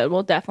 Next episode,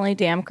 we'll definitely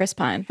DM Chris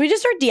Pine. Should we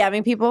just start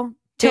DMing people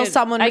till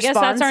someone responds?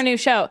 I guess that's our new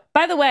show.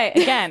 By the way,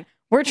 again,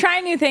 we're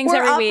trying new things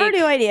every week. We're up for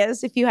new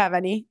ideas if you have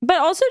any. But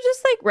also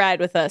just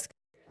ride with us.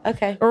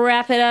 Okay.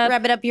 Wrap it up.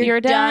 Wrap it up.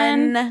 You're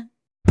done.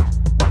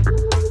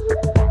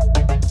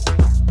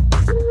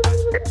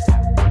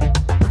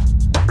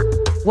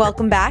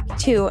 Welcome back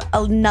to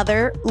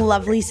another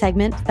lovely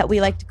segment that we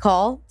like to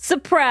call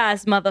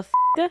Surprise,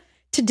 motherfucker.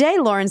 Today,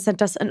 Lauren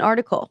sent us an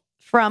article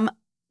from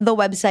the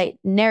website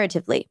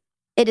Narratively.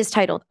 It is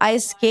titled, I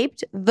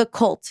Escaped the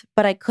Cult,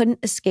 but I Couldn't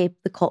Escape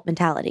the Cult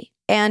Mentality.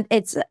 And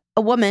it's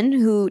a woman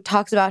who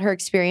talks about her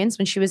experience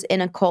when she was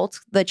in a cult,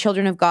 the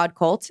Children of God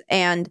cult,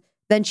 and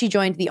then she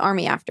joined the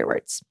army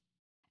afterwards.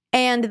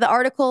 And the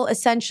article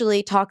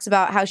essentially talks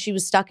about how she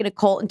was stuck in a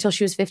cult until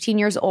she was 15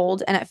 years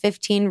old. And at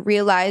 15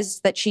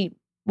 realized that she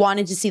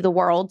wanted to see the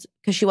world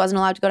because she wasn't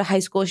allowed to go to high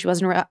school. She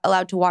wasn't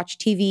allowed to watch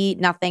TV,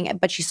 nothing.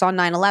 But she saw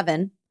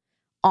 9/11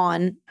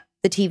 on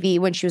the TV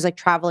when she was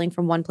traveling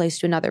from one place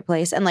to another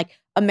place. And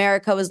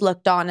America was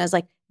looked on as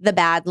the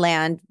bad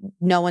land.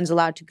 No one's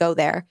allowed to go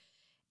there.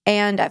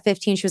 And at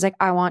 15, she was like,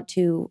 I want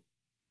to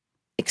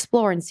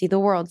explore and see the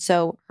world.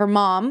 So her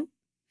mom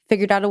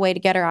figured out a way to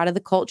get her out of the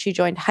cult. She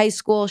joined high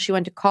school. She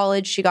went to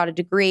college. She got a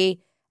degree.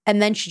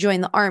 And then she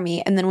joined the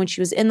army. And then when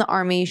she was in the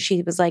army,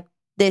 she was like,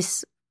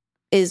 this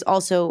is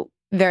also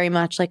very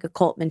much like a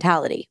cult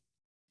mentality.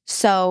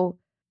 So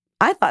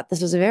I thought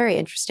this was a very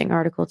interesting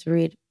article to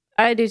read.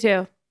 I do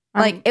too.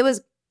 It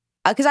was,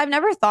 because I've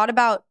never thought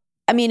about,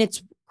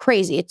 it's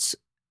crazy. It's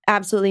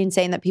absolutely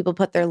insane that people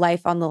put their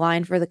life on the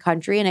line for the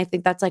country. And I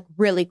think that's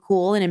really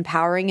cool and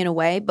empowering in a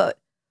way. But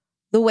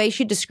the way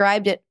she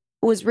described it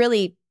was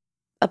really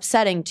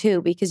upsetting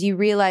too, because you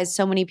realize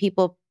so many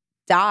people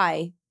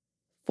die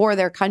for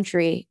their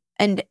country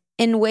and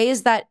in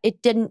ways that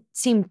it didn't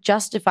seem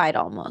justified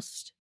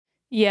almost.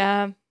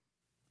 Yeah.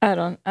 I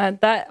don't,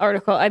 that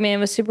article, it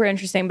was super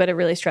interesting, but it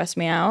really stressed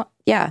me out.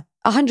 Yeah.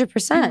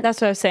 100%.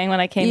 That's what I was saying when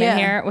I came in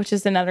here, which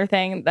is another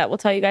thing that we'll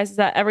tell you guys is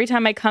that every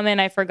time I come in,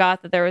 I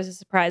forgot that there was a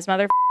surprise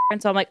motherfucker.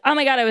 And so I'm like, oh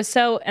my God, I was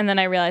so, and then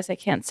I realized I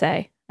can't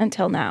say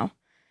until now.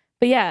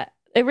 But yeah,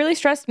 it really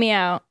stressed me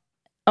out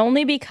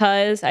only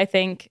because I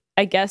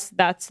guess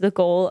that's the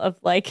goal of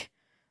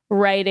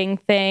writing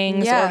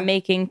things or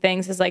making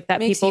things is that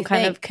people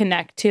kind of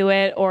connect to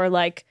it or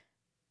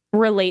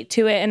relate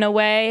to it in a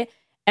way.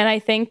 And I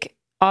think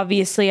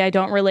obviously I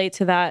don't relate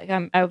to that.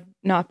 I've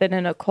not been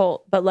in a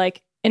cult,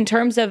 but in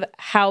terms of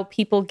how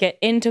people get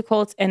into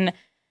cults and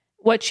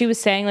what she was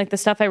saying, the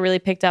stuff I really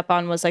picked up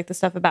on was the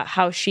stuff about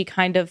how she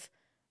kind of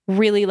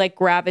really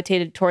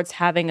gravitated towards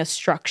having a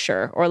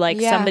structure or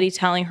somebody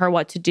telling her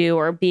what to do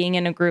or being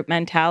in a group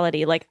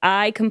mentality.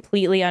 I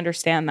completely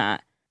understand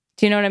that.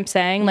 Do you know what I'm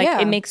saying?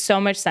 It makes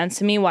so much sense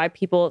to me why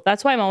people,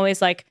 that's why I'm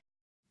always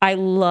I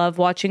love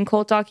watching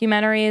cult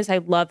documentaries. I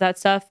love that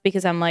stuff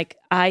because I'm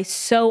I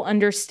so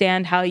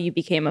understand how you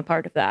became a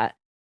part of that.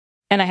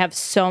 And I have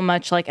so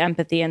much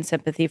empathy and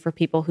sympathy for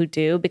people who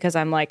do because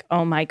I'm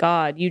oh my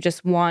God, you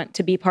just want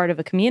to be part of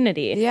a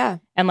community. Yeah.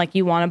 And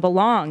you want to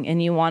belong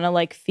and you want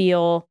to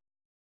feel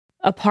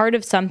a part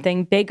of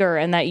something bigger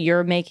and that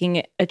you're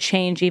making a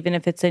change even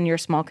if it's in your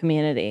small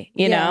community,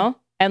 you know?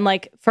 And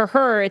for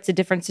her, it's a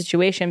different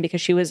situation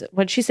because she was,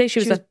 what did she say? She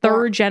was a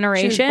third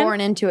generation. She was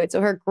born into it. So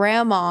her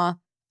grandma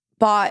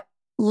bought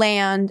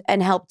land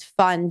and helped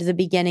fund the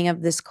beginning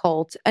of this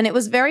cult. And it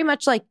was very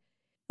much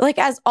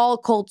as all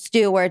cults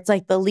do, where it's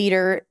the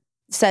leader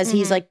says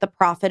he's the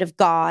prophet of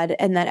God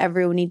and that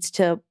everyone needs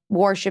to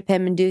worship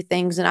him and do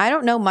things. And I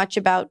don't know much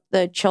about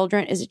the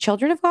children. Is it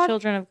Children of God?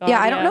 Children of God.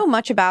 Yeah, I don't know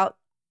much about,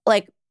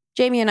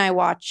 Jami and I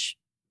watch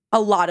a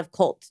lot of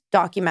cult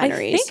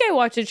documentaries. I think I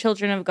watched a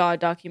Children of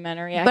God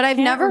documentary. But I've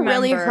never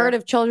really heard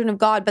of Children of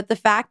God. But the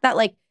fact that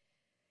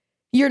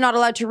you're not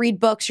allowed to read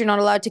books, you're not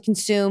allowed to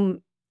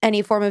consume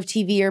any form of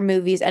TV or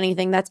movies,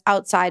 anything that's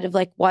outside of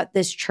what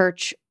this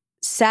church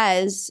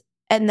says.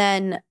 And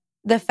then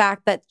the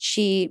fact that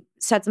she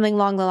said something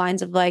along the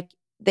lines of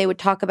they would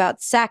talk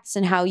about sex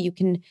and how you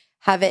can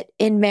have it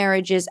in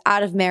marriages,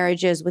 out of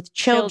marriages, with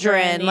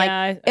children.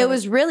 It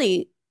was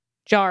really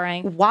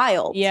jarring.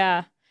 Wild.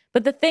 Yeah.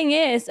 But the thing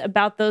is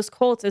about those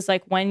cults is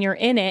like when you're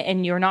in it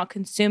and you're not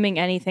consuming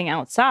anything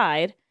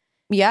outside,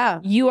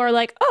 you are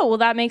like, oh, well,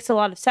 that makes a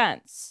lot of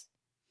sense.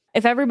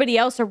 If everybody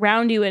else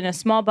around you in a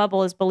small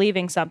bubble is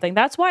believing something,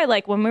 that's why,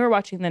 like, when we were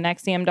watching the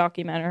NXIVM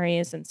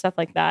documentaries and stuff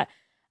like that,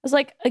 I was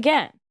like,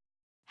 again,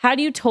 had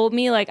you told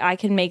me, like, I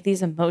can make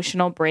these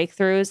emotional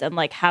breakthroughs and,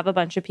 like, have a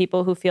bunch of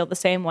people who feel the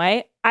same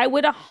way, I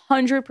would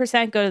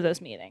 100% go to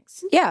those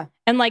meetings. Yeah.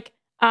 And, like,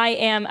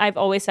 I've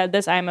always said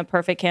this, I am a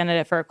perfect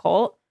candidate for a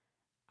cult.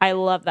 I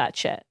love that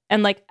shit.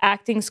 And, like,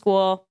 acting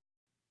school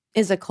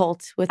is a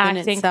cult within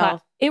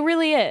itself. It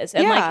really is.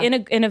 And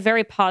like in a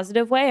very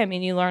positive way. I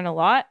mean, you learn a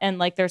lot and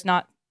like there's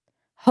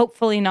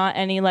hopefully not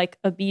any like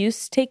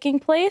abuse taking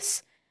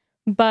place.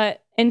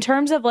 But in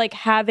terms of like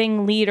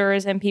having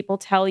leaders and people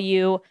tell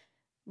you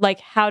like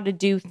how to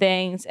do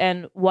things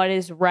and what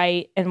is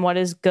right and what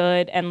is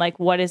good and like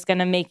what is going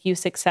to make you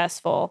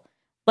successful,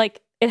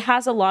 like it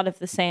has a lot of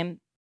the same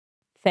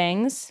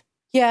things.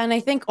 Yeah. And I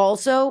think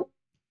also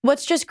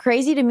what's just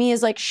crazy to me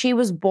is like she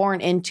was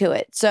born into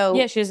it. So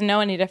yeah, she doesn't know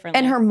any differently.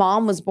 And her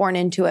mom was born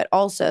into it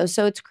also.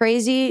 So it's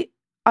crazy.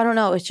 I don't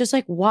know. It's just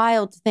like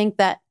wild to think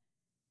that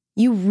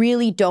you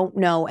really don't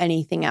know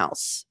anything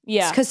else.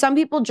 Yeah. Because some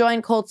people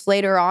join cults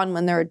later on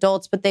when they're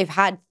adults, but they've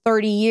had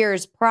 30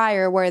 years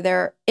prior where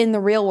they're in the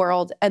real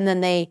world and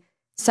then they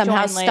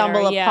somehow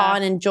stumble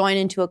upon and join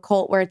into a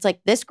cult where it's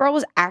like this girl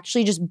was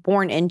actually just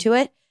born into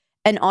it.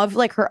 And of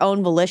like her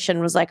own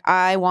volition was like,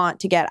 I want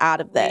to get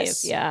out of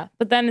this. Yeah.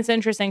 But then it's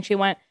interesting. She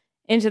went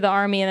into the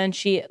army and then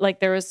she like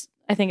there was,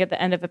 I think at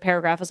the end of a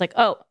paragraph, it was like,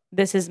 oh,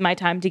 this is my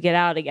time to get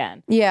out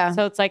again. Yeah.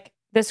 So it's like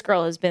this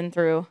girl has been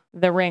through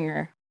the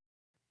ringer.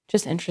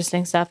 Just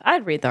interesting stuff.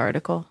 I'd read the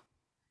article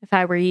if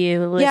I were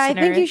you, listeners. Yeah, I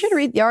think you should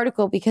read the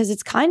article because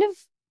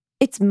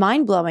it's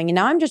mind-blowing. And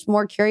now I'm just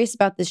more curious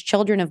about this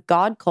Children of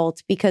God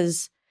cult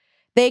because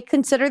they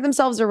consider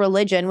themselves a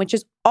religion, which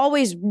is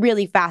always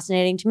really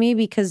fascinating to me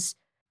because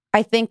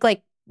I think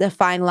like the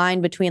fine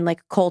line between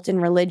like cult and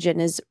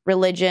religion is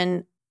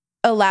religion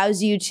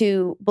allows you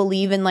to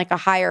believe in like a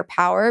higher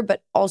power,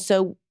 but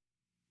also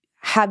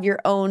have your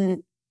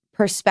own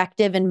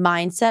perspective and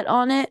mindset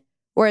on it.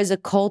 Whereas a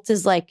cult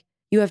is like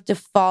you have to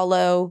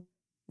follow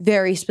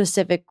very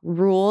specific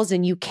rules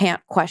and you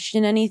can't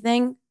question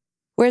anything.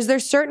 Whereas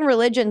there's certain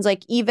religions,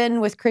 like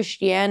even with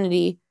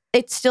Christianity,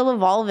 it's still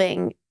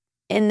evolving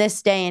in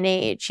this day and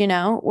age, you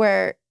know,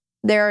 where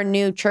there are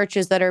new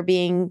churches that are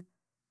being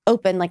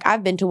open. Like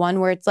I've been to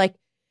one where it's like,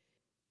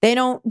 they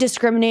don't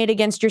discriminate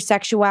against your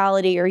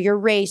sexuality or your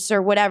race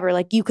or whatever.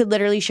 Like you could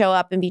literally show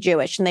up and be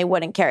Jewish and they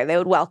wouldn't care. They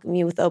would welcome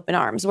you with open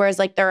arms. Whereas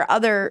like there are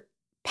other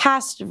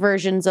past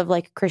versions of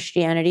like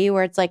Christianity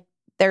where it's like,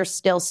 they're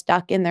still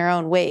stuck in their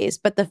own ways.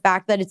 But the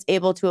fact that it's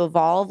able to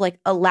evolve, like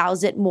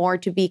allows it more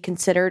to be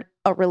considered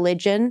a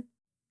religion.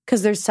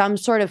 Because there's some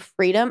sort of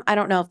freedom. I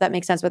don't know if that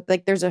makes sense, but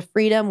like there's a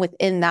freedom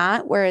within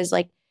that. Whereas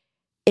like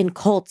in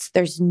cults,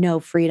 there's no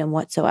freedom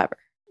whatsoever.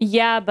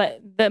 Yeah,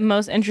 but the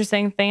most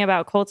interesting thing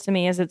about cults to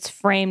me is it's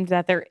framed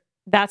that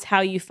that's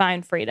how you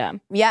find freedom.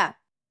 Yeah.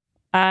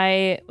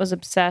 I was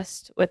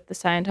obsessed with the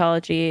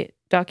Scientology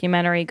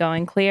documentary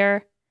Going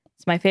Clear.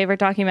 It's my favorite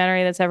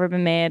documentary that's ever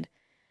been made.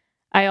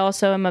 I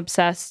also am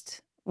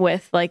obsessed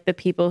with like the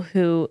people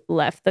who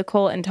left the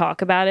cult and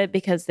talk about it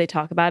because they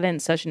talk about it in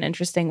such an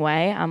interesting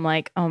way. I'm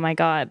like, oh my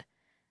God,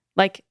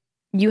 like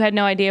you had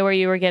no idea where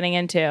you were getting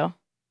into,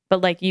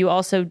 but like you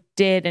also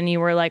did and you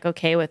were like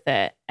okay with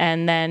it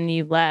and then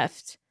you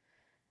left.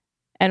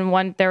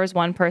 And there was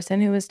one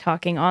person who was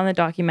talking on the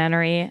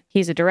documentary.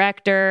 He's a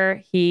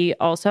director. He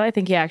also, I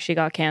think he actually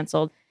got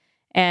canceled.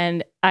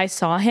 And I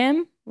saw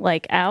him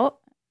like out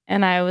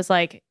and I was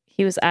like,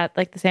 he was at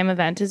like the same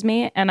event as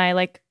me. And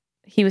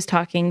he was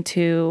talking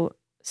to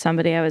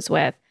somebody I was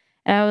with.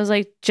 And I was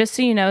like, just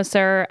so you know,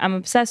 sir, I'm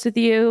obsessed with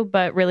you,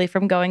 but really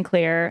from Going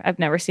Clear, I've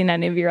never seen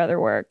any of your other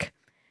work.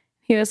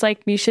 He was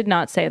like, you should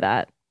not say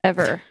that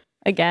ever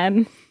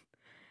again.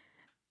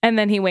 And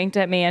then he winked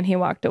at me and he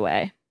walked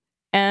away.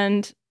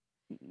 And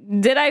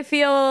did I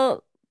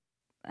feel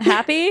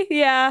happy?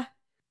 Yeah,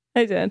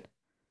 I did.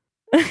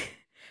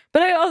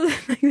 But I also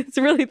think it's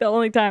really the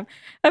only time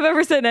I've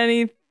ever said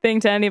anything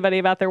to anybody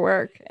about their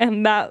work.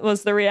 And that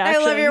was the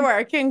reaction. I love your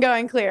work and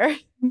Going Clear.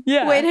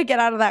 Yeah. Way to get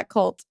out of that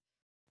cult.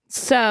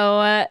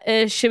 So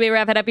should we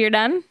wrap it up? You're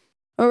done?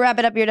 We'll wrap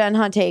it up. You're done.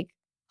 Hot take.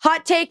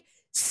 Hot take.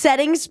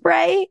 Setting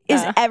spray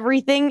is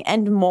everything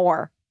and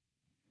more.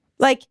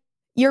 Like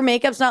your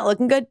makeup's not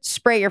looking good.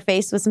 Spray your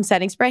face with some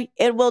setting spray.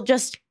 It will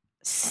just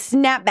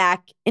snap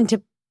back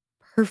into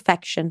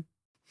perfection.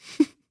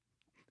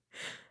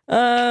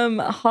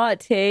 Hot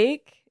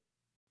take.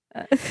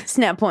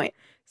 Snap point.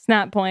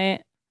 Snap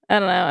point. I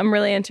don't know. I'm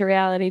really into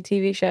reality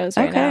TV shows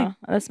right now.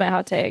 That's my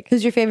hot take.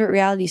 Who's your favorite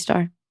reality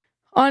star?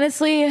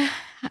 Honestly,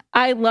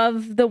 I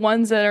love the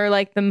ones that are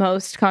like the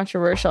most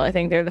controversial. I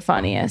think they're the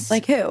funniest.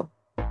 Like who?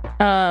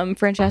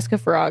 Francesca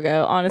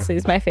Farrago, honestly,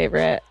 is my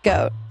favorite.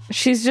 Goat.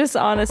 She's just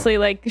honestly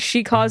like,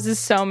 she causes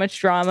so much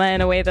drama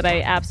in a way that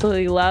I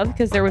absolutely love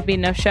because there would be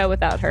no show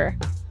without her.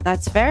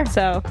 That's fair.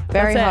 So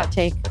Very that's hot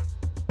it. take.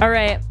 All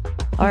right.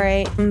 All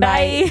right.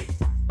 Bye.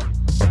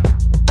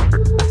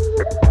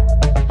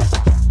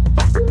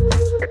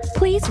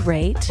 Please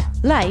rate,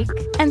 like,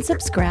 and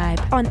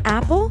subscribe on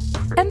Apple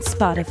and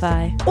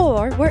Spotify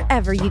or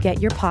wherever you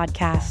get your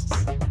podcasts.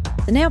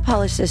 The Nail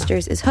Polish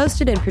Sisters is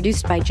hosted and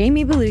produced by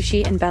Jami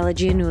Belushi and Bella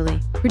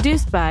Giannulli.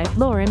 Produced by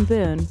Lauren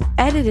Boone.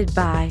 Edited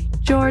by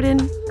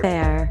Jordan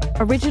Fair.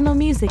 Original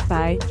music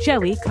by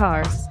Joey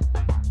Cars.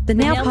 The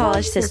Nail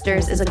Polish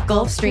Sisters is a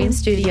Gulfstream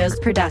Studios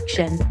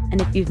production. And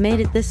if you've made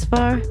it this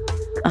far,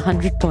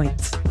 100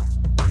 points.